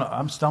 well, I don't know,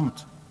 I'm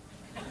stumped.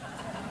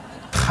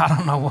 I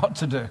don't know what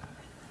to do.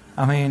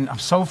 I mean, I'm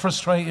so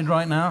frustrated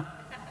right now.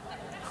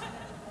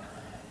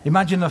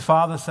 Imagine the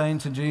Father saying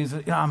to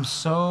Jesus, yeah, I'm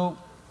so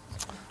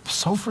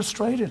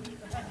frustrated.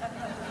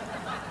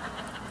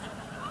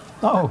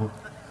 No.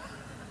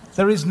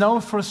 There is no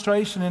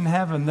frustration in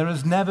heaven. There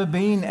has never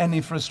been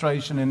any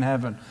frustration in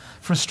heaven.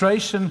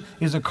 Frustration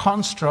is a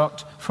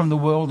construct from the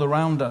world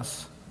around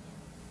us.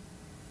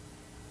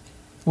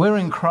 We're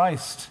in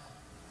Christ.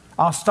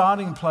 Our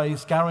starting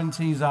place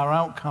guarantees our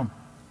outcome.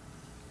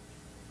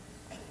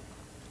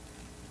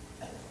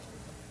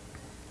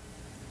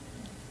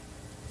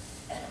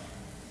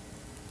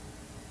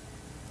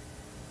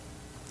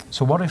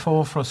 So what if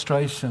all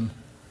frustration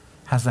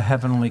has a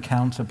heavenly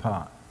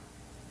counterpart?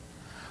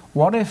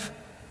 What if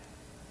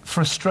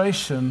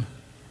frustration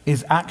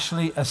is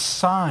actually a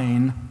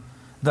sign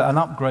that an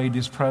upgrade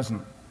is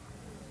present?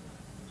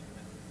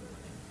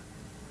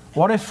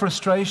 What if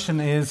frustration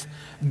is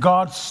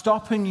God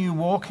stopping you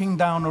walking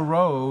down a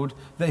road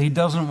that he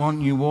doesn't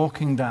want you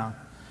walking down?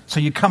 So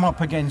you come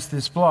up against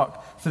this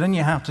block. So then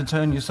you have to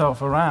turn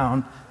yourself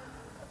around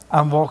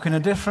and walk in a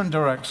different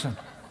direction.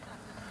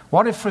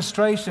 What if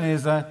frustration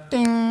is a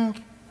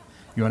ding,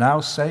 you're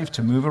now safe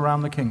to move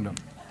around the kingdom?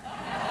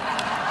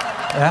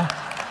 Yeah?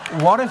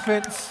 What if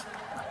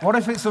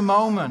it's a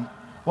moment?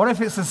 What if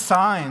it's a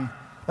sign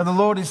that the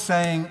Lord is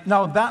saying,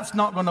 no, that's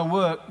not going to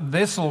work.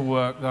 This will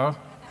work, though.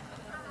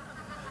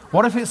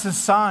 What if it's a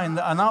sign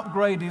that an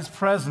upgrade is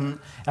present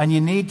and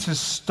you need to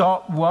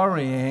stop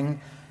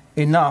worrying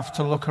enough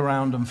to look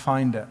around and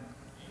find it?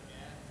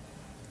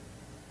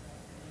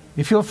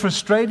 If you're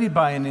frustrated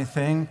by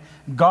anything,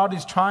 God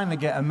is trying to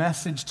get a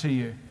message to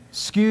you.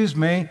 Excuse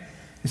me,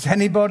 is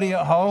anybody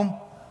at home?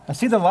 I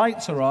see the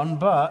lights are on,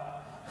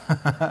 but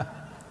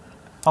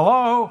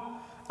hello,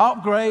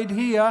 upgrade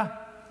here.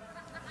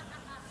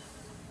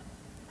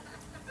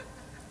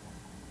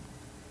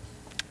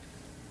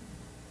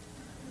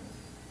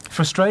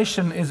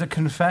 Frustration is a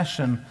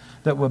confession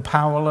that we're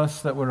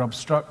powerless, that we're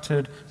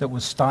obstructed, that we're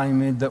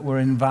stymied, that we're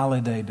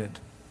invalidated.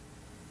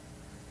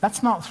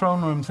 That's not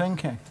throne room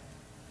thinking.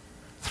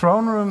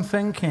 Throne room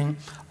thinking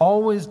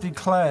always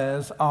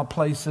declares our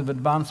place of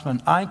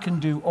advancement. I can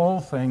do all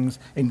things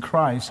in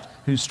Christ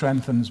who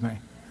strengthens me.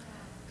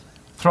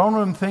 Throne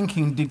room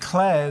thinking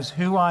declares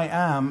who I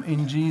am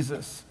in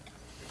Jesus.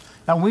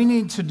 And we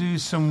need to do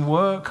some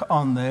work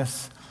on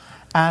this.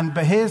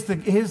 But here's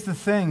the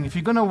thing. If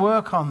you're going to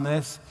work on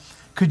this,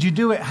 could you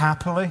do it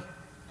happily?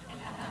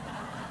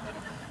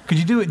 Could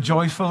you do it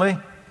joyfully?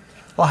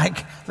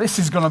 Like, this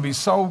is going to be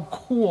so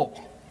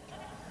cool.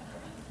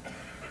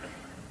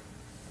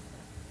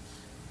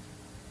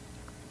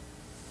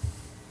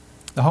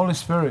 The Holy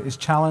Spirit is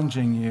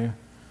challenging you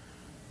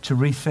to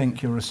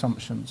rethink your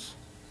assumptions.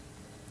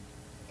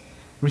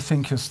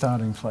 Rethink your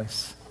starting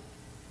place.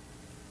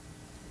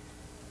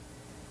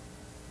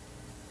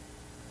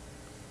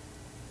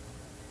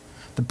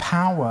 The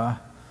power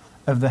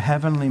of the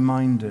heavenly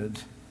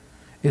minded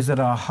is that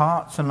our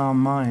hearts and our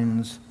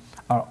minds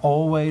are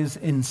always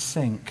in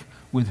sync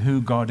with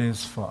who God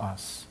is for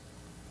us.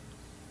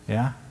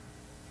 Yeah?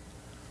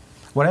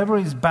 Whatever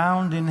is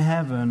bound in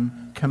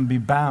heaven can be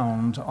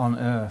bound on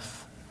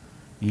earth.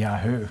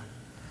 Yahoo.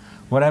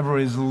 Whatever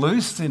is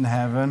loosed in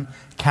heaven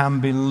can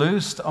be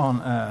loosed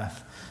on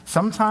earth.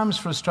 Sometimes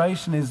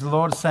frustration is the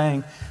Lord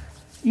saying,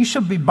 you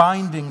should be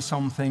binding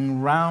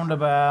something round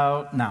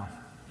about now.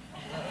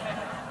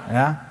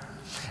 Yeah?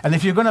 And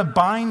if you're going to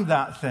bind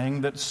that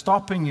thing that's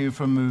stopping you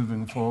from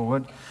moving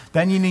forward,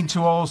 then you need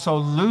to also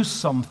loose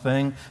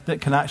something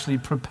that can actually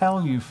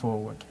propel you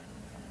forward.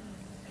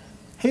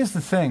 Here's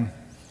the thing.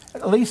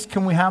 At least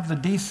can we have the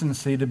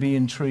decency to be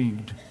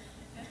intrigued?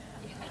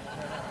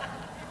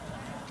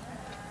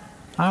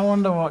 I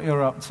wonder what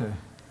you're up to.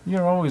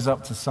 You're always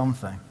up to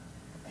something.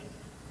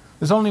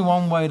 There's only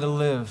one way to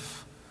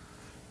live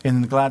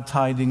in the glad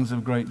tidings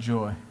of great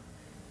joy.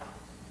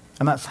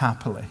 And that's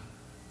happily.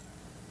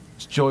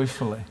 It's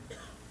joyfully.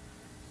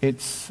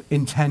 It's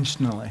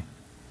intentionally.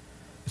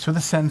 It's with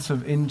a sense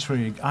of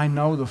intrigue. I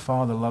know the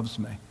Father loves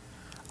me.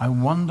 I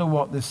wonder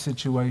what this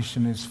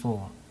situation is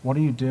for. What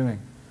are you doing?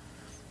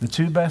 The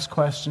two best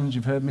questions,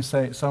 you've heard me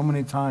say it so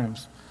many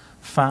times,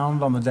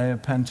 found on the day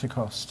of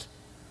Pentecost.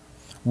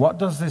 What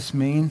does this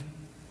mean?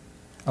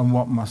 And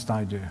what must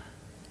I do?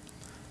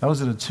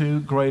 Those are the two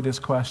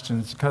greatest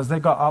questions because they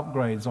got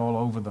upgrades all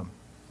over them.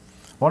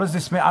 What does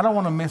this mean? I don't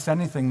want to miss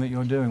anything that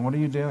you're doing. What are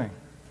you doing?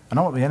 I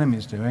know what the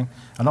enemy's doing.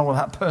 I know what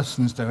that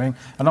person's doing.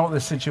 I know what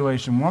this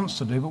situation wants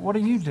to do. But what are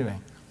you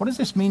doing? What does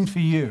this mean for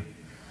you?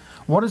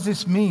 What does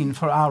this mean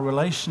for our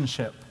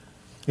relationship?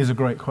 Is a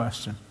great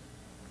question.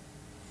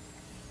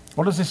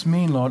 What does this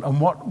mean, Lord?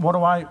 And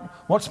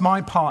what's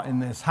my part in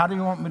this? How do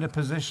you want me to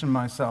position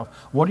myself?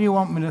 What do you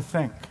want me to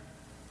think?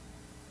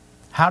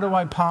 How do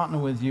I partner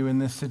with you in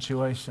this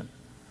situation?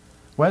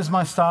 Where's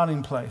my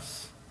starting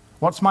place?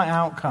 What's my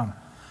outcome?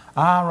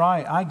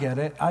 Right, I get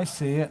it. I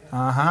see it.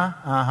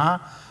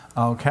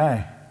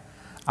 Okay,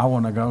 I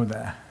want to go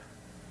there.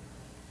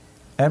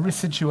 Every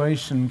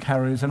situation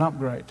carries an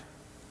upgrade.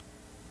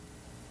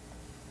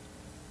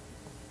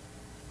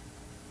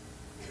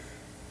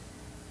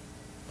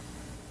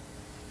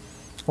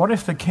 What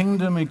if the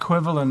kingdom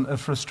equivalent of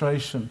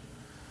frustration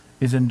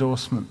is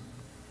endorsement?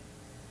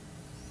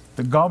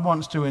 That God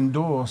wants to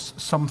endorse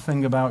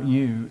something about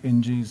you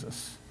in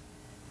Jesus.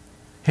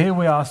 Here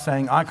we are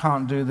saying, I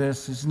can't do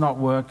this, it's not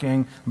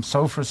working, I'm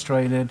so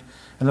frustrated.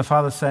 And the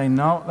Father's saying,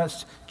 no,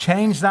 let's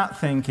change that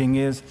thinking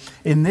is,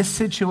 in this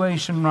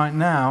situation right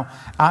now,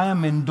 I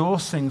am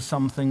endorsing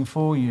something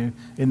for you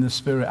in the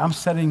Spirit. I'm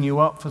setting you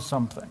up for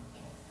something.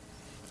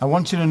 I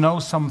want you to know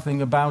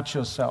something about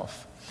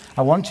yourself.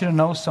 I want you to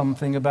know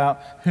something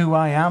about who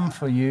I am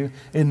for you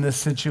in this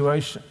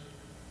situation.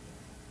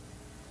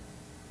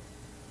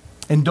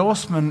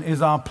 Endorsement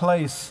is our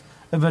place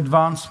of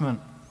advancement.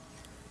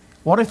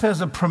 What if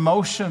there's a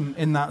promotion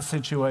in that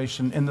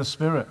situation in the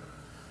Spirit?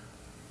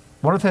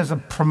 What if there's a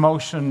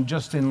promotion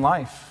just in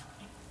life?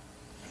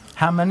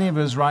 How many of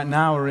us right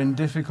now are in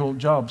difficult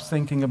jobs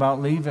thinking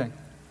about leaving?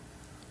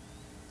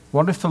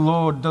 What if the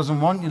Lord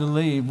doesn't want you to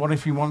leave? What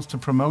if He wants to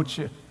promote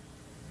you?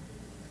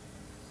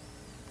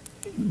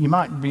 You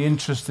might be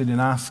interested in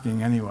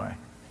asking anyway.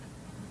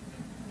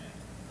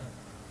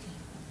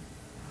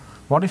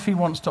 What if He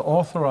wants to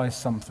authorize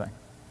something?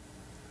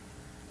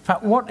 In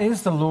fact, what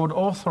is the Lord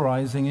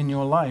authorizing in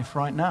your life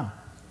right now?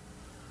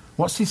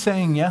 What's He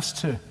saying yes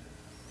to?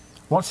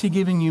 What's He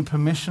giving you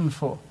permission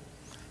for?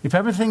 If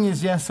everything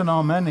is yes and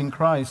amen in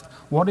Christ,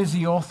 what is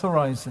He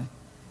authorizing?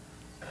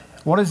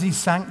 What has He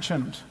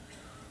sanctioned?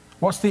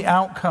 What's the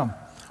outcome?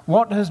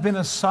 What has been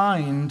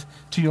assigned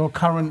to your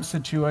current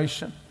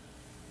situation?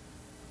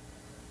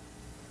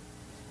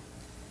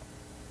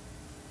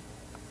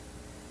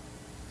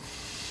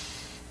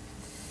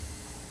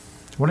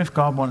 What if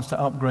God wants to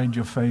upgrade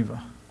your favor?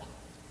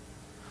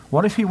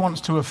 What if He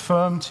wants to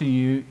affirm to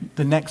you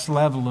the next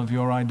level of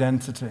your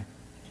identity?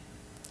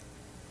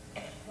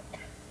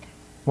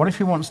 What if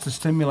He wants to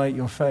stimulate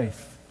your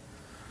faith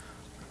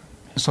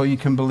so you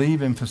can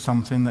believe Him for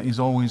something that He's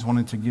always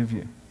wanted to give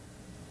you?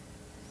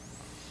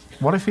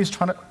 What if He's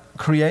trying to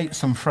create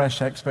some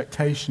fresh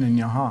expectation in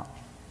your heart?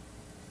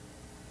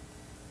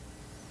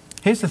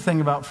 Here's the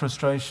thing about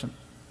frustration.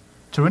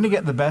 To really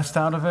get the best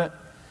out of it,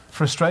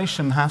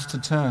 frustration has to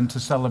turn to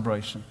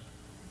celebration.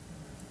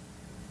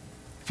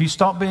 If you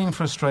stop being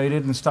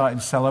frustrated and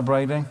started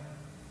celebrating,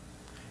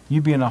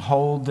 you'd be in a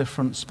whole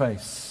different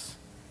space.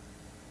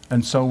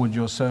 And so would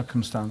your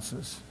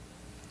circumstances.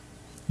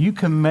 You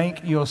can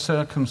make your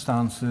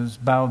circumstances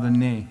bow the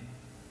knee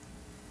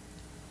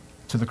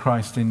to the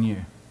Christ in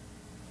you.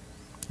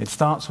 It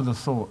starts with a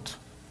thought.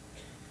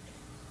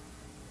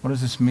 What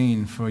does this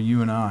mean for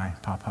you and I,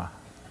 Papa?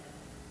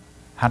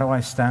 How do I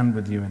stand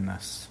with you in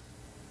this?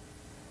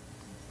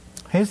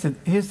 Here's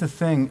the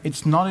thing.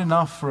 It's not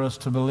enough for us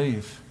to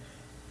believe.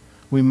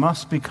 We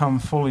must become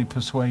fully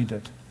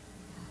persuaded.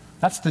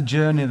 That's the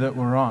journey that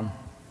we're on.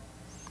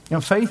 You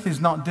know, faith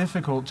is not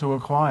difficult to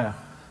acquire.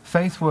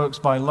 Faith works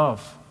by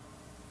love.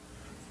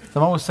 So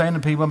I'm always saying to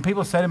people, when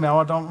people say to me, oh,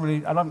 I don't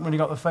really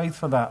got the faith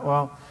for that.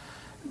 Well,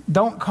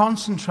 don't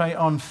concentrate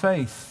on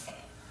faith.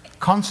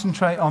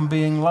 Concentrate on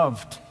being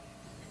loved.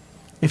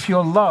 If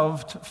you're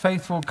loved,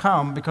 faith will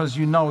come because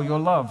you know you're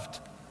loved.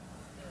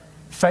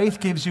 Faith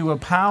gives you a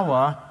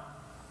power,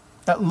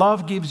 that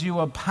love gives you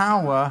a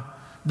power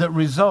that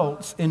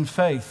results in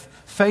faith.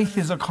 Faith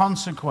is a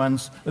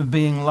consequence of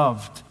being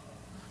loved.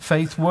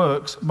 Faith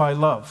works by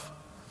love.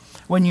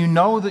 When you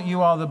know that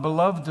you are the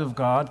beloved of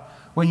God,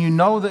 when you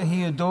know that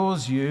He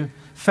adores you,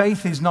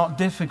 faith is not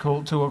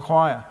difficult to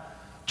acquire.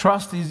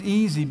 Trust is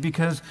easy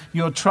because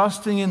you're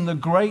trusting in the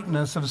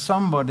greatness of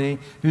somebody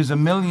who's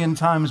 1,000,000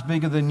 times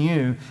bigger than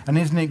you. And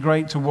isn't it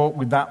great to walk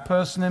with that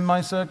person in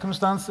my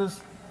circumstances?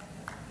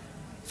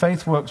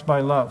 Faith works by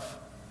love.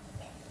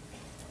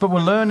 But we're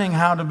learning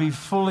how to be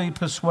fully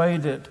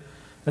persuaded.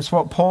 That's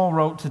what Paul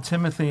wrote to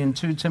Timothy in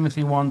 2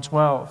 Timothy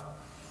 1:12.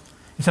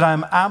 He said, I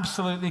am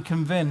absolutely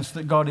convinced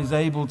that God is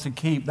able to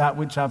keep that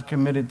which I've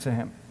committed to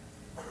Him.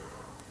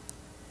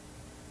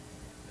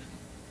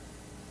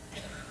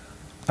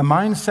 A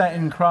mindset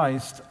in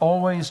Christ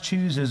always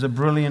chooses a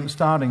brilliant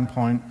starting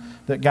point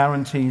that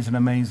guarantees an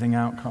amazing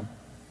outcome.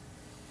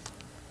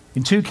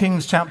 In 2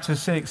 Kings chapter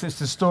 6, it's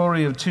the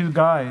story of two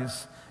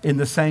guys in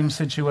the same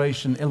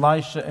situation,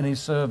 Elisha and his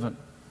servant.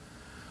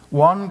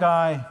 One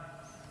guy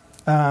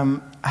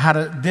had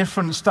a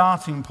different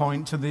starting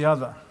point to the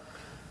other.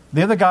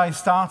 The other guy's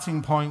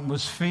starting point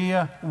was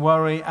fear,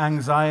 worry,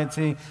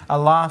 anxiety.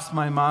 Alas,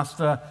 my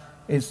master,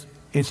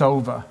 it's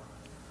over.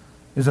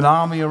 There's an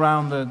army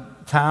around the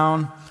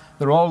town.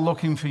 They're all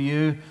looking for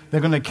you.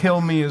 They're going to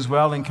kill me as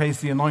well in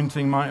case the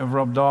anointing might have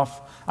rubbed off.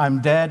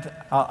 I'm dead.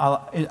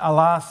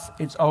 Alas,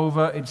 it's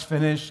over. It's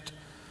finished.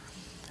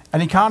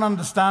 And he can't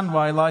understand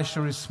why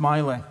Elisha is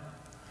smiling.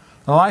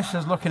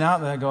 Elisha's looking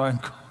out there going,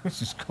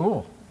 this is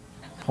cool.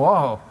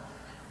 Whoa.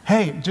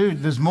 Hey,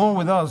 dude, there's more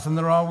with us than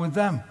there are with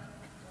them.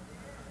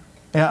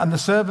 Yeah, and the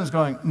servant's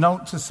going,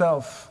 note to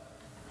self.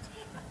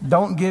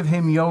 Don't give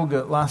him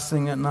yogurt last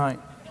thing at night.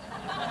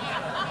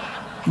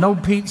 No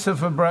pizza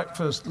for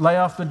breakfast. Lay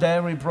off the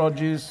dairy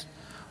produce.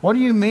 What do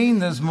you mean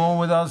there's more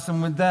with us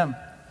than with them?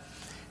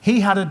 He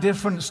had a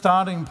different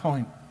starting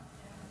point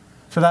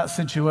for that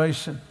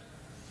situation.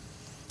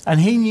 And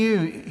he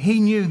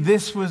knew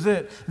this was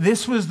it.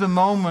 This was the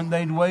moment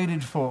they'd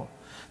waited for.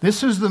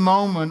 This was the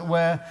moment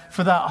where,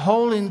 for that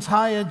whole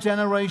entire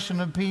generation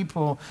of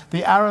people,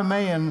 the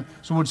Arameans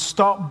would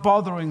stop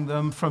bothering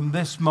them from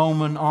this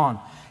moment on.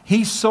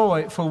 He saw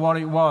it for what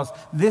it was.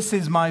 This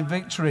is my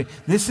victory.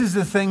 This is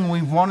the thing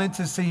we've wanted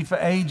to see for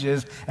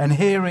ages, and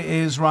here it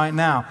is right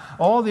now.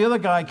 All the other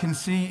guy can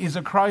see is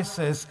a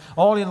crisis.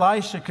 All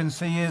Elisha can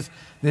see is,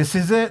 this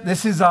is it.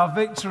 This is our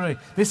victory.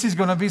 This is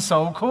going to be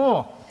so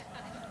cool.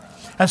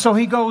 And so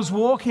he goes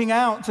walking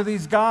out to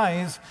these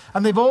guys,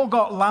 and they've all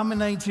got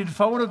laminated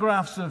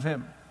photographs of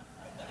him.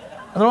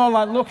 And they're all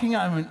like looking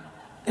at him, and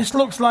this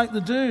looks like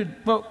the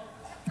dude, but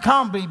it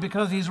can't be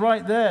because he's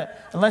right there,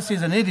 unless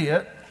he's an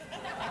idiot.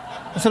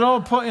 So they're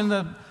all putting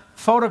the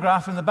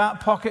photograph in the back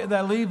pocket of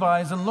their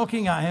Levi's and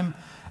looking at him,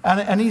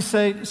 and he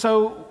said,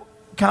 so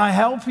can I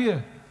help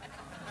you?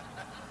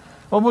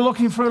 Well, we're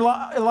looking for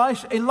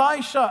Elisha.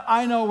 Elisha,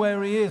 I know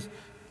where he is.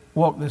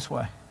 Walk this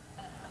way.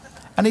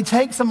 And he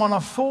takes them on a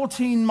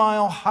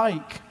 14-mile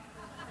hike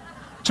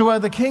to where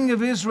the king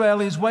of Israel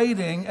is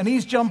waiting, and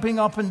he's jumping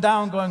up and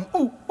down going,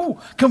 ooh, ooh,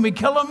 can we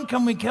kill him?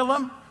 Can we kill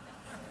him?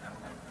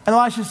 And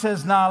Elisha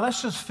says, nah,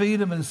 let's just feed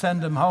them and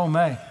send them home,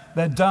 eh?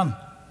 They're done.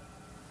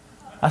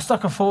 I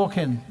stuck a fork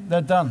in. They're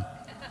done.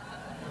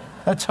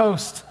 They're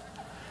toast.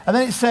 And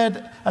then it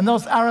said, and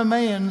those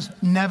Arameans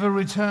never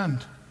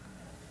returned.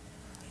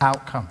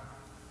 Outcome.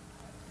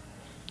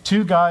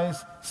 Two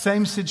guys,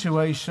 same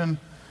situation,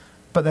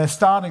 but their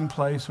starting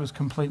place was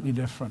completely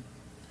different.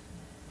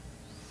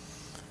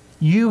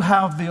 You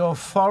have the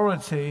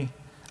authority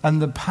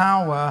and the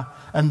power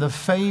and the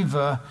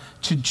favor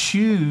to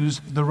choose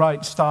the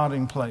right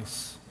starting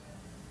place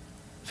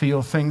for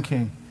your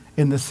thinking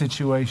in the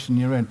situation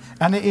you're in.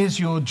 And it is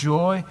your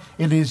joy,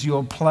 it is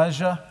your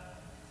pleasure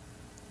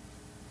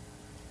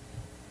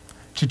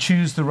to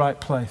choose the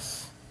right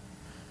place,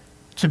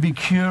 to be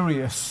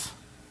curious,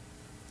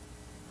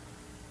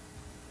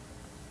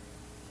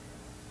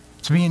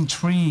 to be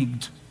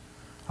intrigued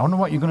I wonder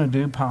what you're going to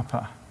do,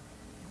 Papa.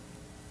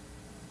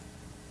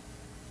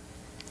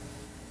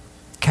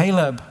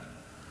 Caleb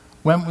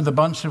went with a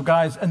bunch of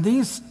guys, and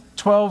these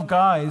 12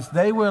 guys,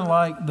 they were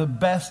like the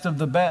best of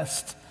the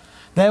best.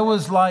 There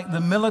was like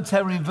the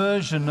military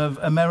version of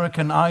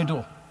American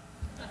Idol.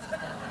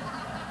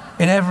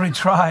 In every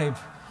tribe,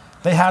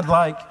 they had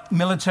like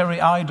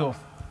military idol.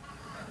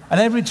 And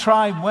every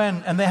tribe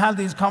went and they had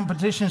these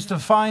competitions to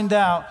find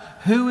out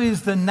who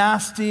is the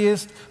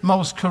nastiest,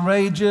 most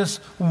courageous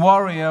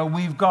warrior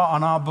we've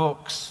got on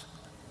books.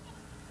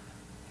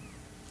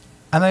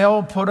 And they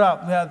all put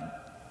up,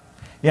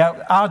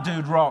 yeah, our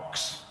dude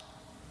rocks.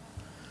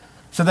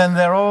 So then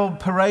they're all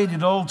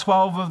paraded, all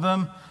 12 of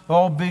them,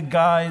 all big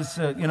guys,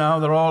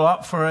 they're all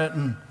up for it.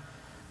 And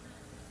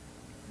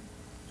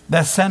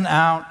they're sent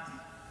out.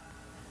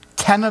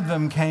 10 of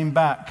them came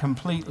back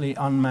completely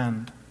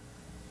unmanned.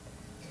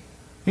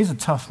 These are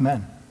tough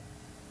men.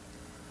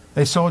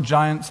 They saw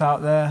giants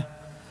out there.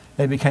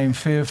 They became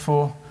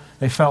fearful.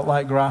 They felt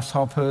like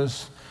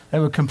grasshoppers. They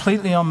were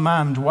completely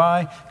unmanned.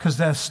 Why? Because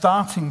their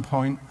starting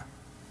point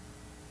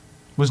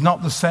was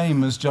not the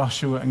same as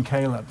Joshua and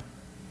Caleb.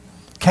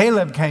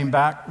 Caleb came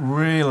back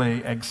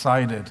really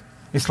excited.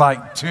 It's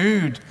like,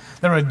 dude,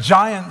 there are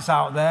giants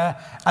out there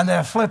and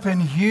they're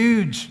flipping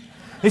huge.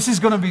 This is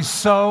going to be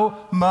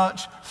so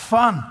much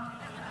fun.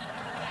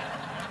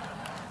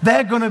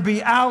 They're going to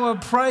be our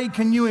prey.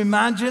 Can you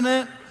imagine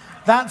it?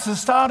 That's a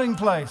starting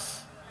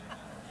place.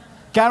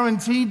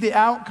 Guaranteed the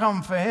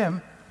outcome for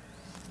him.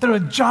 There are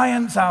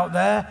giants out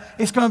there.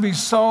 It's going to be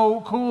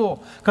so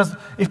cool. Because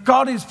if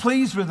God is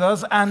pleased with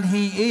us, and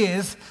he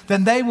is,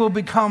 then they will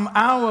become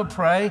our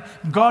prey.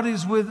 God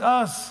is with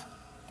us.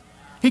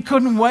 He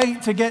couldn't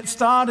wait to get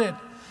started.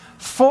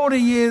 40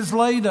 years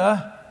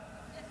later,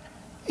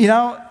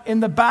 in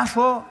the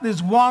battle,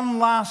 there's one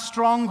last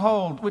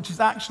stronghold, which is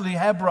actually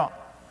Hebron.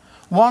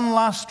 One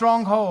last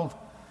stronghold.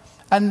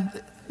 And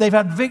they've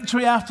had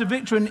victory after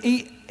victory, and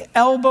he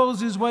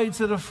elbows his way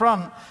to the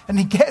front, and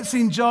he gets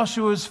in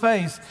Joshua's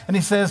face, and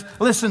he says,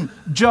 listen,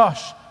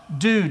 Josh,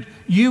 dude,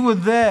 you were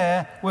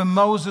there when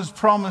Moses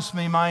promised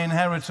me my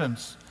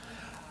inheritance.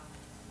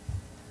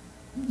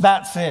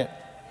 That's it.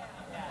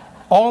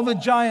 All the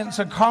giants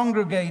are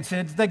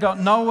congregated. They got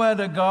nowhere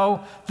to go.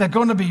 They're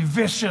going to be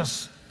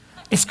vicious.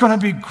 It's going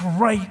to be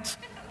great.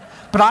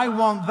 But I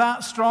want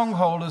that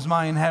stronghold as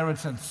my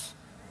inheritance.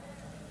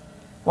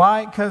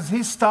 Why? Because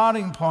his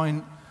starting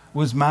point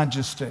was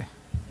majesty.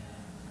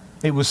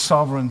 It was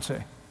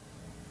sovereignty.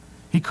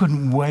 He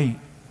couldn't wait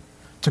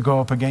to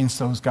go up against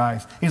those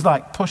guys. He's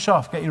like, push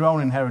off, get your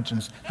own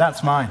inheritance.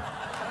 That's mine.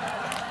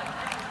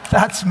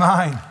 That's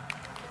mine.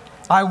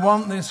 I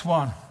want this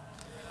one.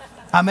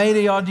 I'm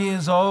 80 odd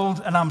years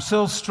old and I'm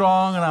still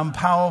strong and I'm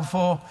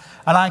powerful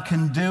and I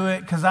can do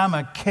it because I'm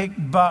a kick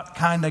butt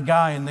kind of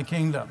guy in the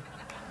kingdom.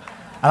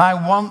 And I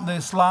want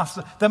this last.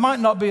 There might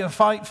not be a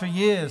fight for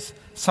years,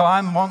 so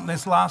I want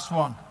this last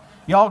one.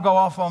 Y'all go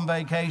off on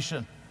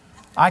vacation.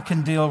 I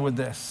can deal with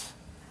this.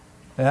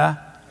 Yeah?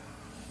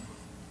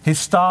 His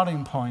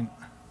starting point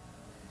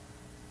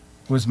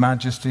was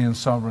majesty and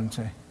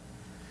sovereignty.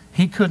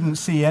 He couldn't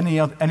see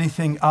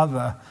anything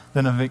other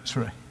than a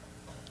victory.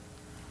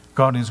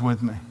 God is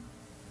with me.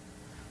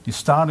 Your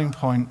starting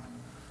point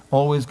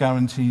always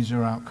guarantees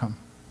your outcome.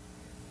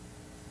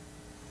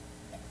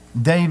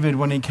 David,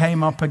 when he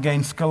came up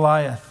against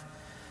Goliath,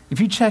 if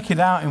you check it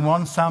out in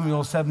 1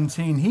 Samuel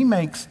 17, he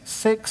makes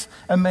 6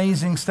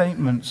 amazing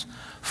statements.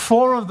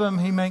 4 of them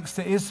he makes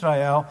to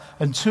Israel,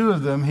 and 2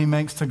 of them he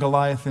makes to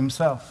Goliath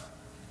himself.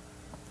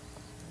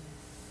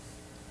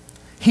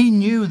 He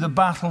knew the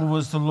battle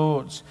was the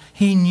Lord's.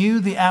 He knew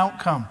the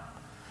outcome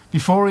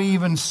before he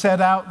even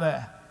set out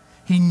there.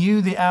 He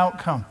knew the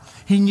outcome.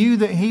 He knew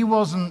that he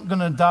wasn't going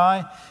to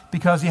die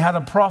because he had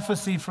a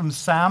prophecy from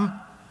Sam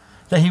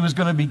that he was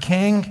going to be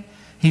king.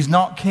 He's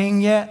not king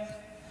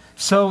yet,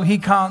 so he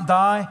can't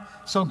die.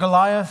 So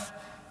Goliath,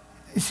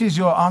 this is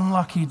your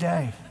unlucky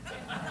day.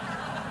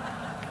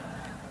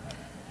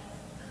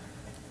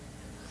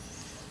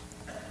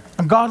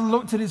 And God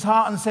looked at his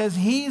heart and says,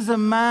 he's a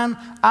man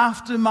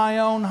after my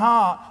own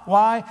heart.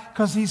 Why?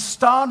 Because his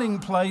starting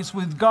place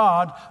with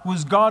God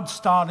was God's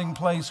starting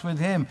place with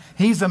him.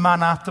 He's a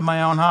man after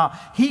my own heart.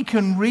 He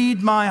can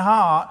read my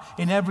heart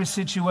in every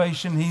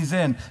situation he's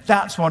in.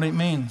 That's what it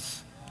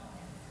means.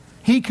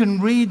 He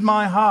can read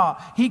my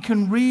heart. He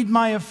can read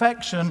my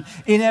affection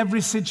in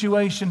every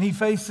situation he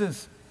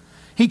faces.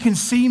 He can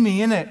see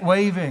me in it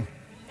waving.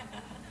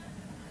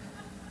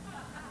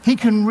 He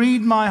can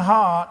read my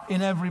heart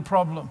in every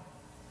problem.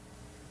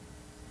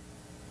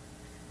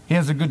 He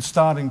has a good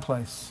starting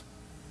place.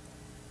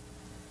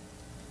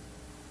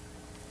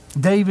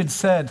 David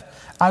said,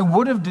 I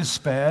would have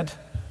despaired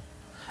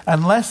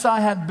unless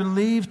I had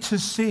believed to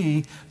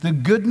see the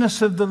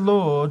goodness of the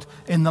Lord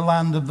in the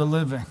land of the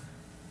living.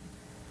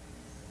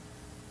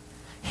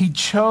 He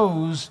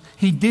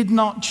did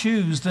not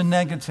choose the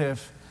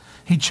negative.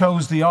 He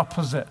chose the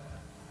opposite.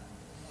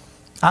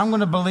 I'm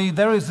going to believe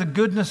there is the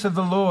goodness of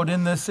the Lord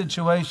in this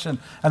situation,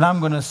 and I'm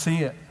going to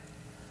see it.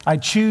 I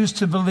choose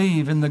to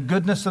believe in the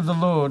goodness of the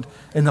Lord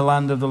in the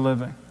land of the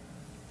living.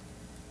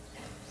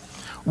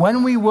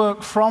 When we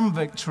work from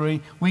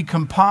victory, we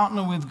can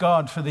partner with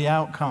God for the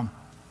outcome.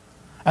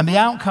 And the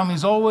outcome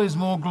is always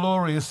more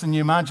glorious than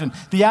you imagine.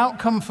 The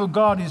outcome for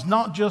God is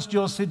not just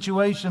your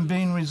situation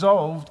being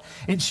resolved,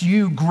 it's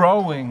you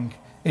growing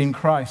in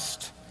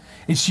Christ.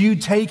 It's you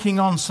taking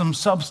on some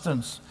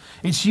substance.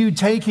 It's you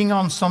taking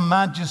on some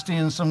majesty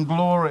and some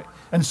glory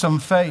and some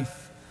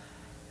faith.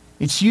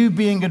 It's you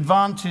being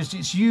advantaged.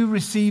 It's you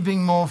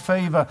receiving more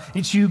favor.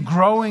 It's you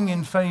growing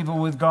in favor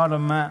with God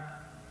and man.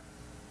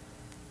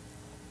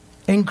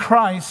 In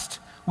Christ,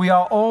 we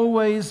are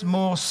always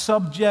more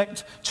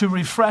subject to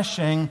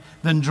refreshing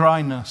than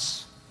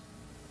dryness.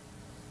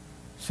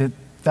 See,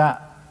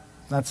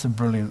 that's a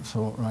brilliant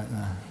thought right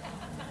there.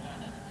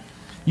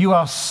 You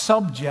are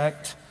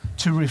subject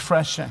to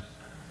refreshing.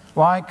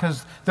 Why?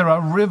 Because there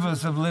are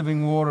rivers of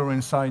living water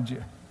inside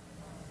you.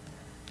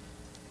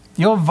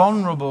 You're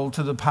vulnerable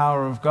to the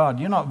power of God.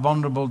 You're not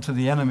vulnerable to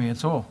the enemy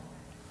at all.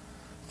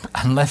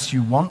 Unless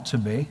you want to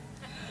be.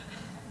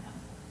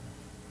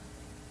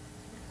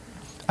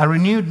 A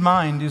renewed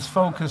mind is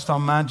focused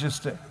on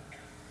majesty.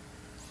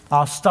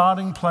 Our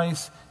starting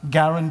place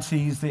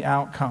guarantees the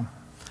outcome.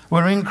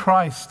 We're in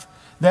Christ.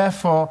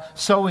 Therefore,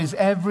 so is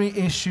every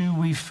issue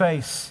we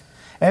face.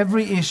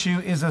 Every issue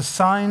is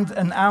assigned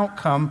an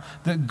outcome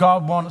that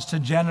God wants to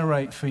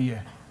generate for you.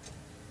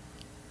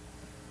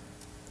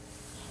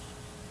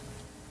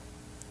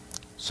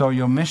 So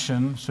your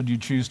mission, should you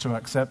choose to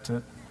accept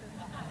it,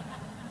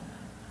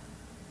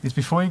 is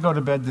before you go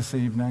to bed this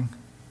evening,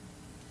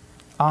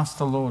 ask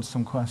the Lord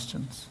some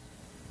questions.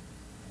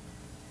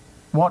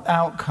 What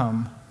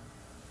outcome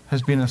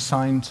has been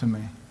assigned to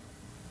me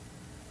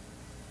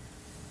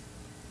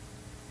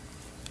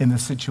in the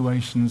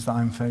situations that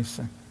I'm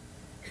facing?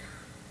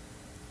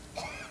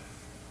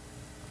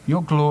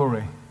 Your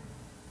glory,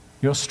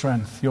 your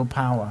strength, your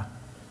power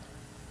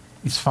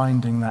is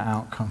finding that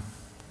outcome.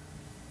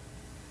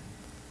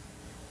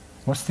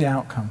 What's the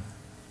outcome?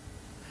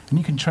 And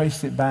you can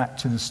trace it back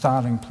to the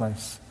starting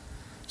place.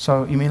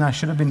 So, you mean I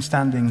should have been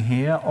standing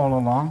here all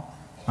along?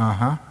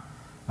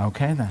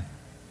 Okay then.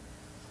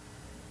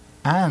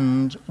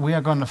 And we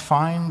are going to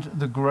find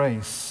the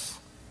grace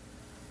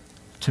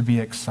to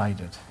be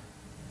excited.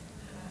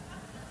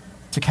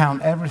 To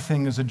count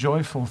everything as a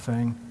joyful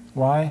thing.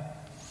 Why?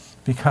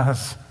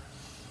 Because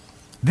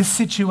this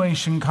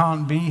situation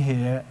can't be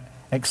here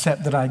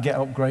except that I get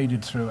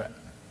upgraded through it.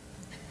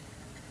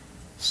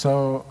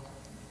 So,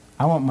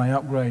 I want my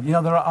upgrade. You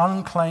know, there are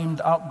unclaimed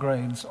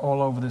upgrades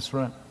all over this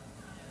room.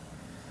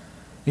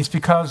 It's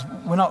because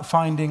we're not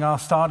finding our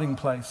starting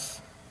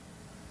place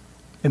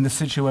in the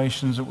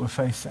situations that we're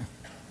facing.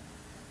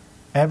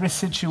 Every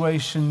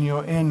situation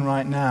you're in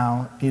right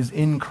now is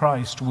in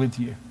Christ with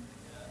you.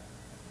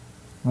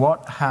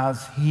 What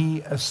has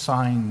He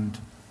assigned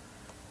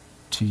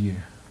to you?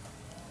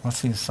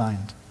 What's He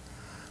assigned?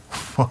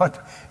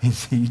 What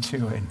is He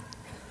doing?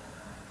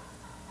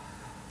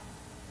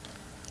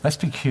 Let's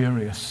be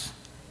curious.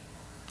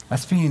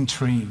 Let's be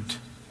intrigued.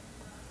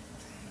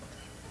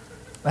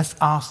 Let's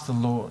ask the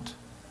Lord.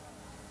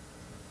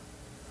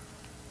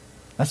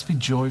 Let's be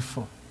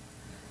joyful.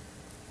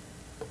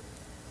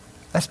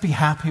 Let's be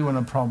happy when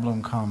a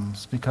problem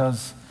comes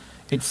because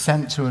it's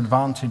sent to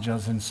advantage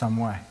us in some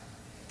way.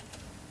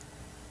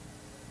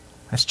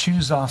 Let's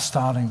choose our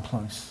starting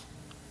place.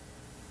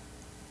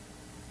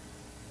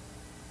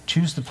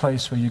 Choose the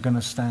place where you're going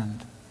to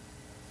stand.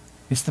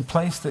 It's the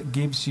place that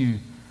gives you,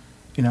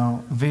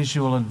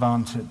 visual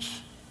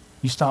advantage.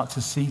 You start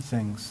to see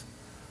things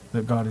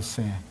that God is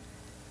seeing.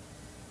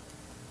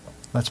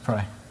 Let's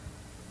pray.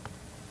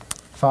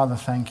 Father,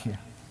 thank you.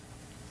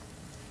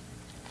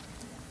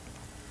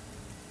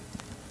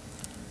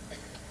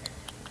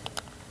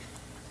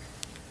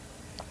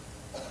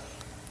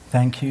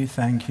 Thank you,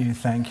 thank you,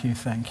 thank you,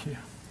 thank you.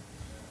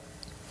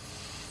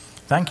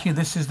 Thank you,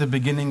 this is the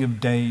beginning of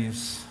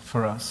days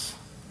for us.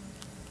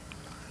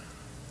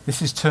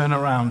 This is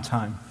turnaround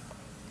time.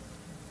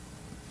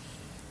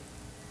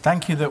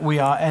 Thank you that we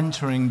are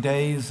entering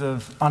days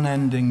of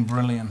unending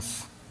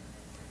brilliance.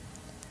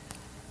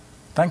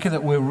 Thank you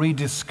that we're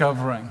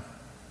rediscovering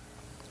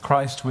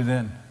Christ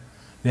within,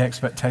 the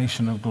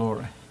expectation of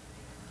glory.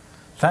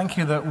 Thank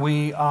you that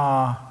we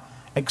are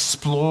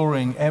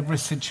exploring every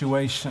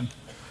situation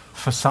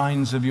for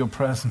signs of your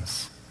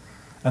presence,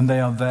 and they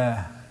are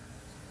there.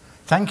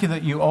 Thank you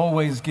that you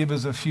always give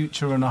us a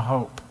future and a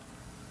hope.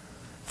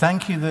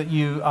 Thank you that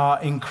you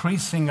are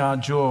increasing our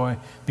joy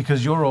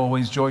because you're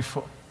always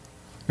joyful.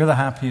 You're the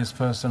happiest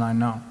person I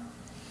know.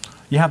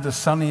 You have the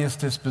sunniest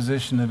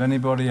disposition of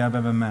anybody I've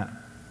ever met.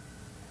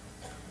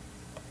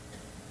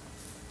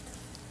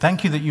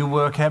 Thank you that you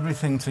work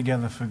everything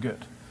together for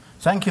good.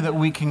 Thank you that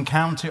we can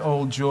count it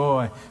all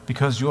joy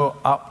because you're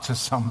up to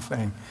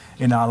something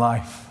in our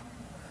life.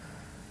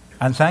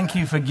 And thank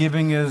you for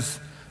giving us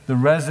the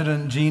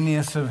resident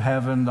genius of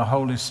heaven, the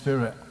Holy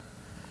Spirit,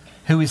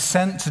 who is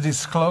sent to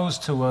disclose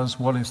to us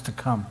what is to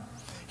come.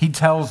 He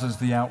tells us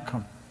the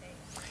outcome.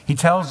 He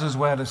tells us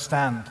where to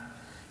stand.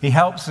 He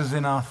helps us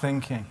in our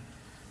thinking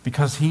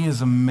because He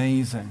is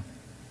amazing.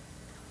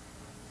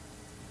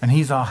 And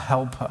He's our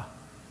helper.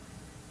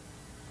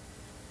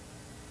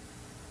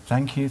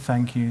 Thank you,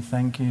 thank you,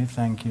 thank you,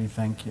 thank you,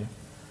 thank you.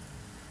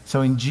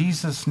 So in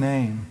Jesus'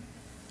 name,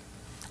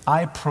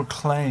 I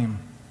proclaim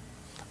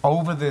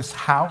over this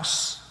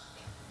house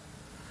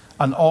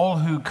and all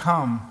who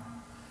come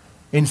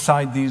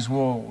inside these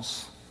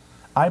walls,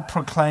 I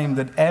proclaim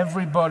that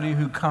everybody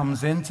who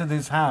comes into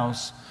this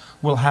house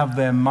will have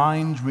their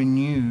mind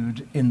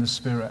renewed in the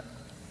Spirit.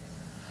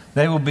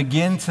 They will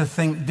begin to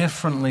think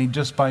differently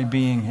just by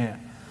being here.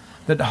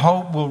 That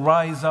hope will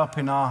rise up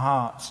in our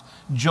hearts.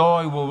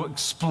 Joy will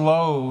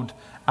explode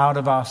out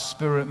of our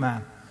spirit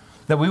man.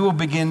 That we will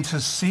begin to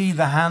see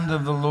the hand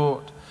of the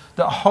Lord.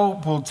 That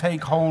hope will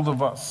take hold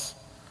of us.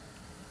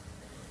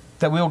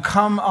 That we will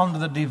come under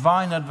the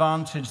divine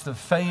advantage, the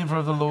favor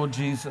of the Lord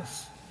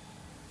Jesus.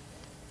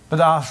 But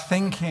our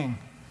thinking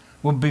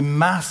will be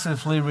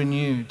massively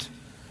renewed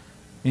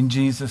in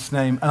Jesus'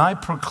 name. And I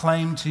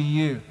proclaim to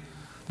you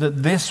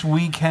that this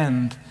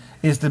weekend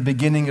is the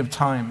beginning of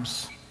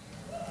times.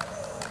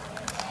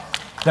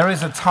 There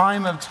is a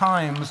time of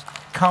times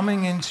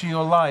coming into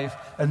your life,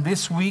 and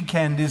this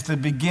weekend is the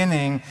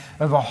beginning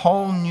of a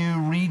whole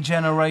new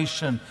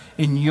regeneration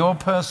in your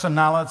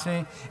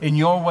personality, in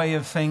your way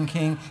of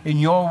thinking, in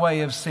your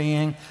way of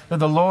seeing. That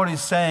the Lord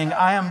is saying,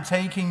 I am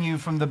taking you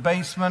from the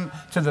basement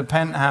to the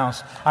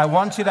penthouse. I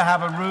want you to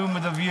have a room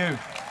with a view.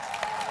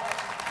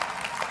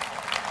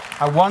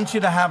 I want you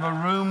to have a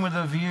room with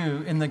a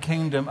view in the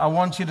kingdom. I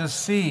want you to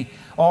see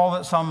all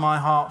that's on my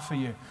heart for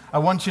you. I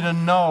want you to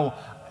know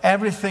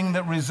everything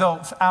that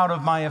results out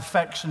of my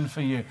affection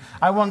for you.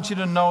 I want you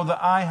to know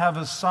that I have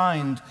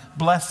assigned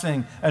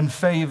blessing and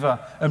favor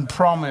and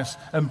promise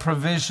and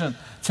provision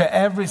to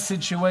every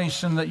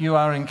situation that you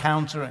are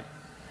encountering.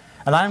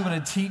 And I'm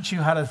going to teach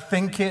you how to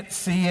think it,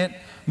 see it,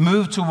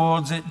 move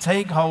towards it,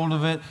 take hold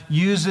of it,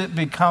 use it,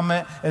 become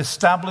it,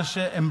 establish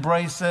it,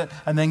 embrace it,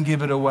 and then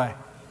give it away.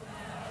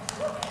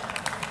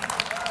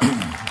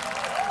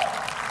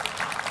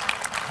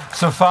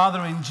 So,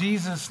 Father, in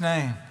Jesus'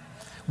 name,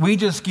 we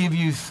just give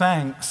you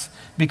thanks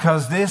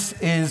because this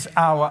is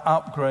our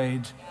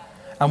upgrade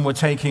and we're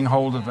taking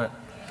hold of it.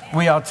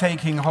 We are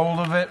taking hold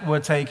of it. We're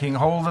taking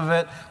hold of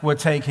it. We're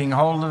taking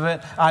hold of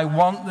it. I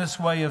want this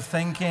way of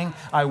thinking.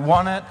 I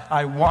want it.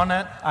 I want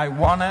it. I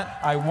want it.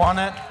 I want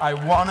it. I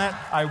want it.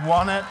 I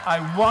want it.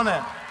 I want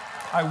it.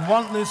 I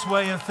want this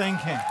way of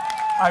thinking.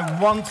 I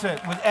want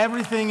it. With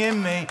everything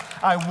in me,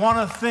 I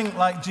want to think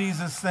like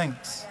Jesus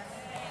thinks.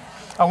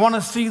 I want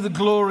to see the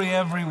glory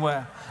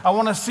everywhere. I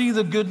want to see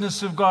the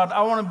goodness of God.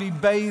 I want to be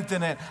bathed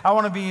in it. I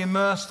want to be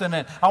immersed in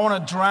it. I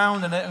want to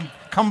drown in it and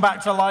come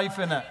back to life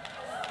in it.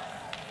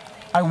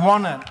 I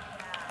want it.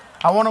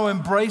 I want to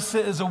embrace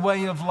it as a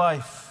way of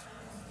life.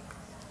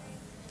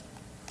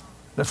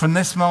 That from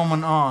this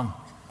moment on,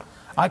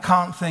 I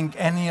can't think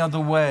any other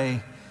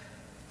way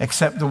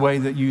except the way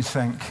that you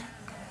think.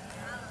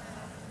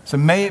 So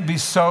may it be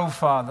so,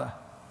 Father,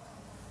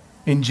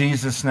 in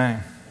Jesus' name.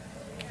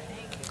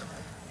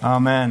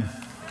 Amen.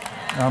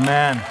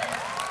 Amen.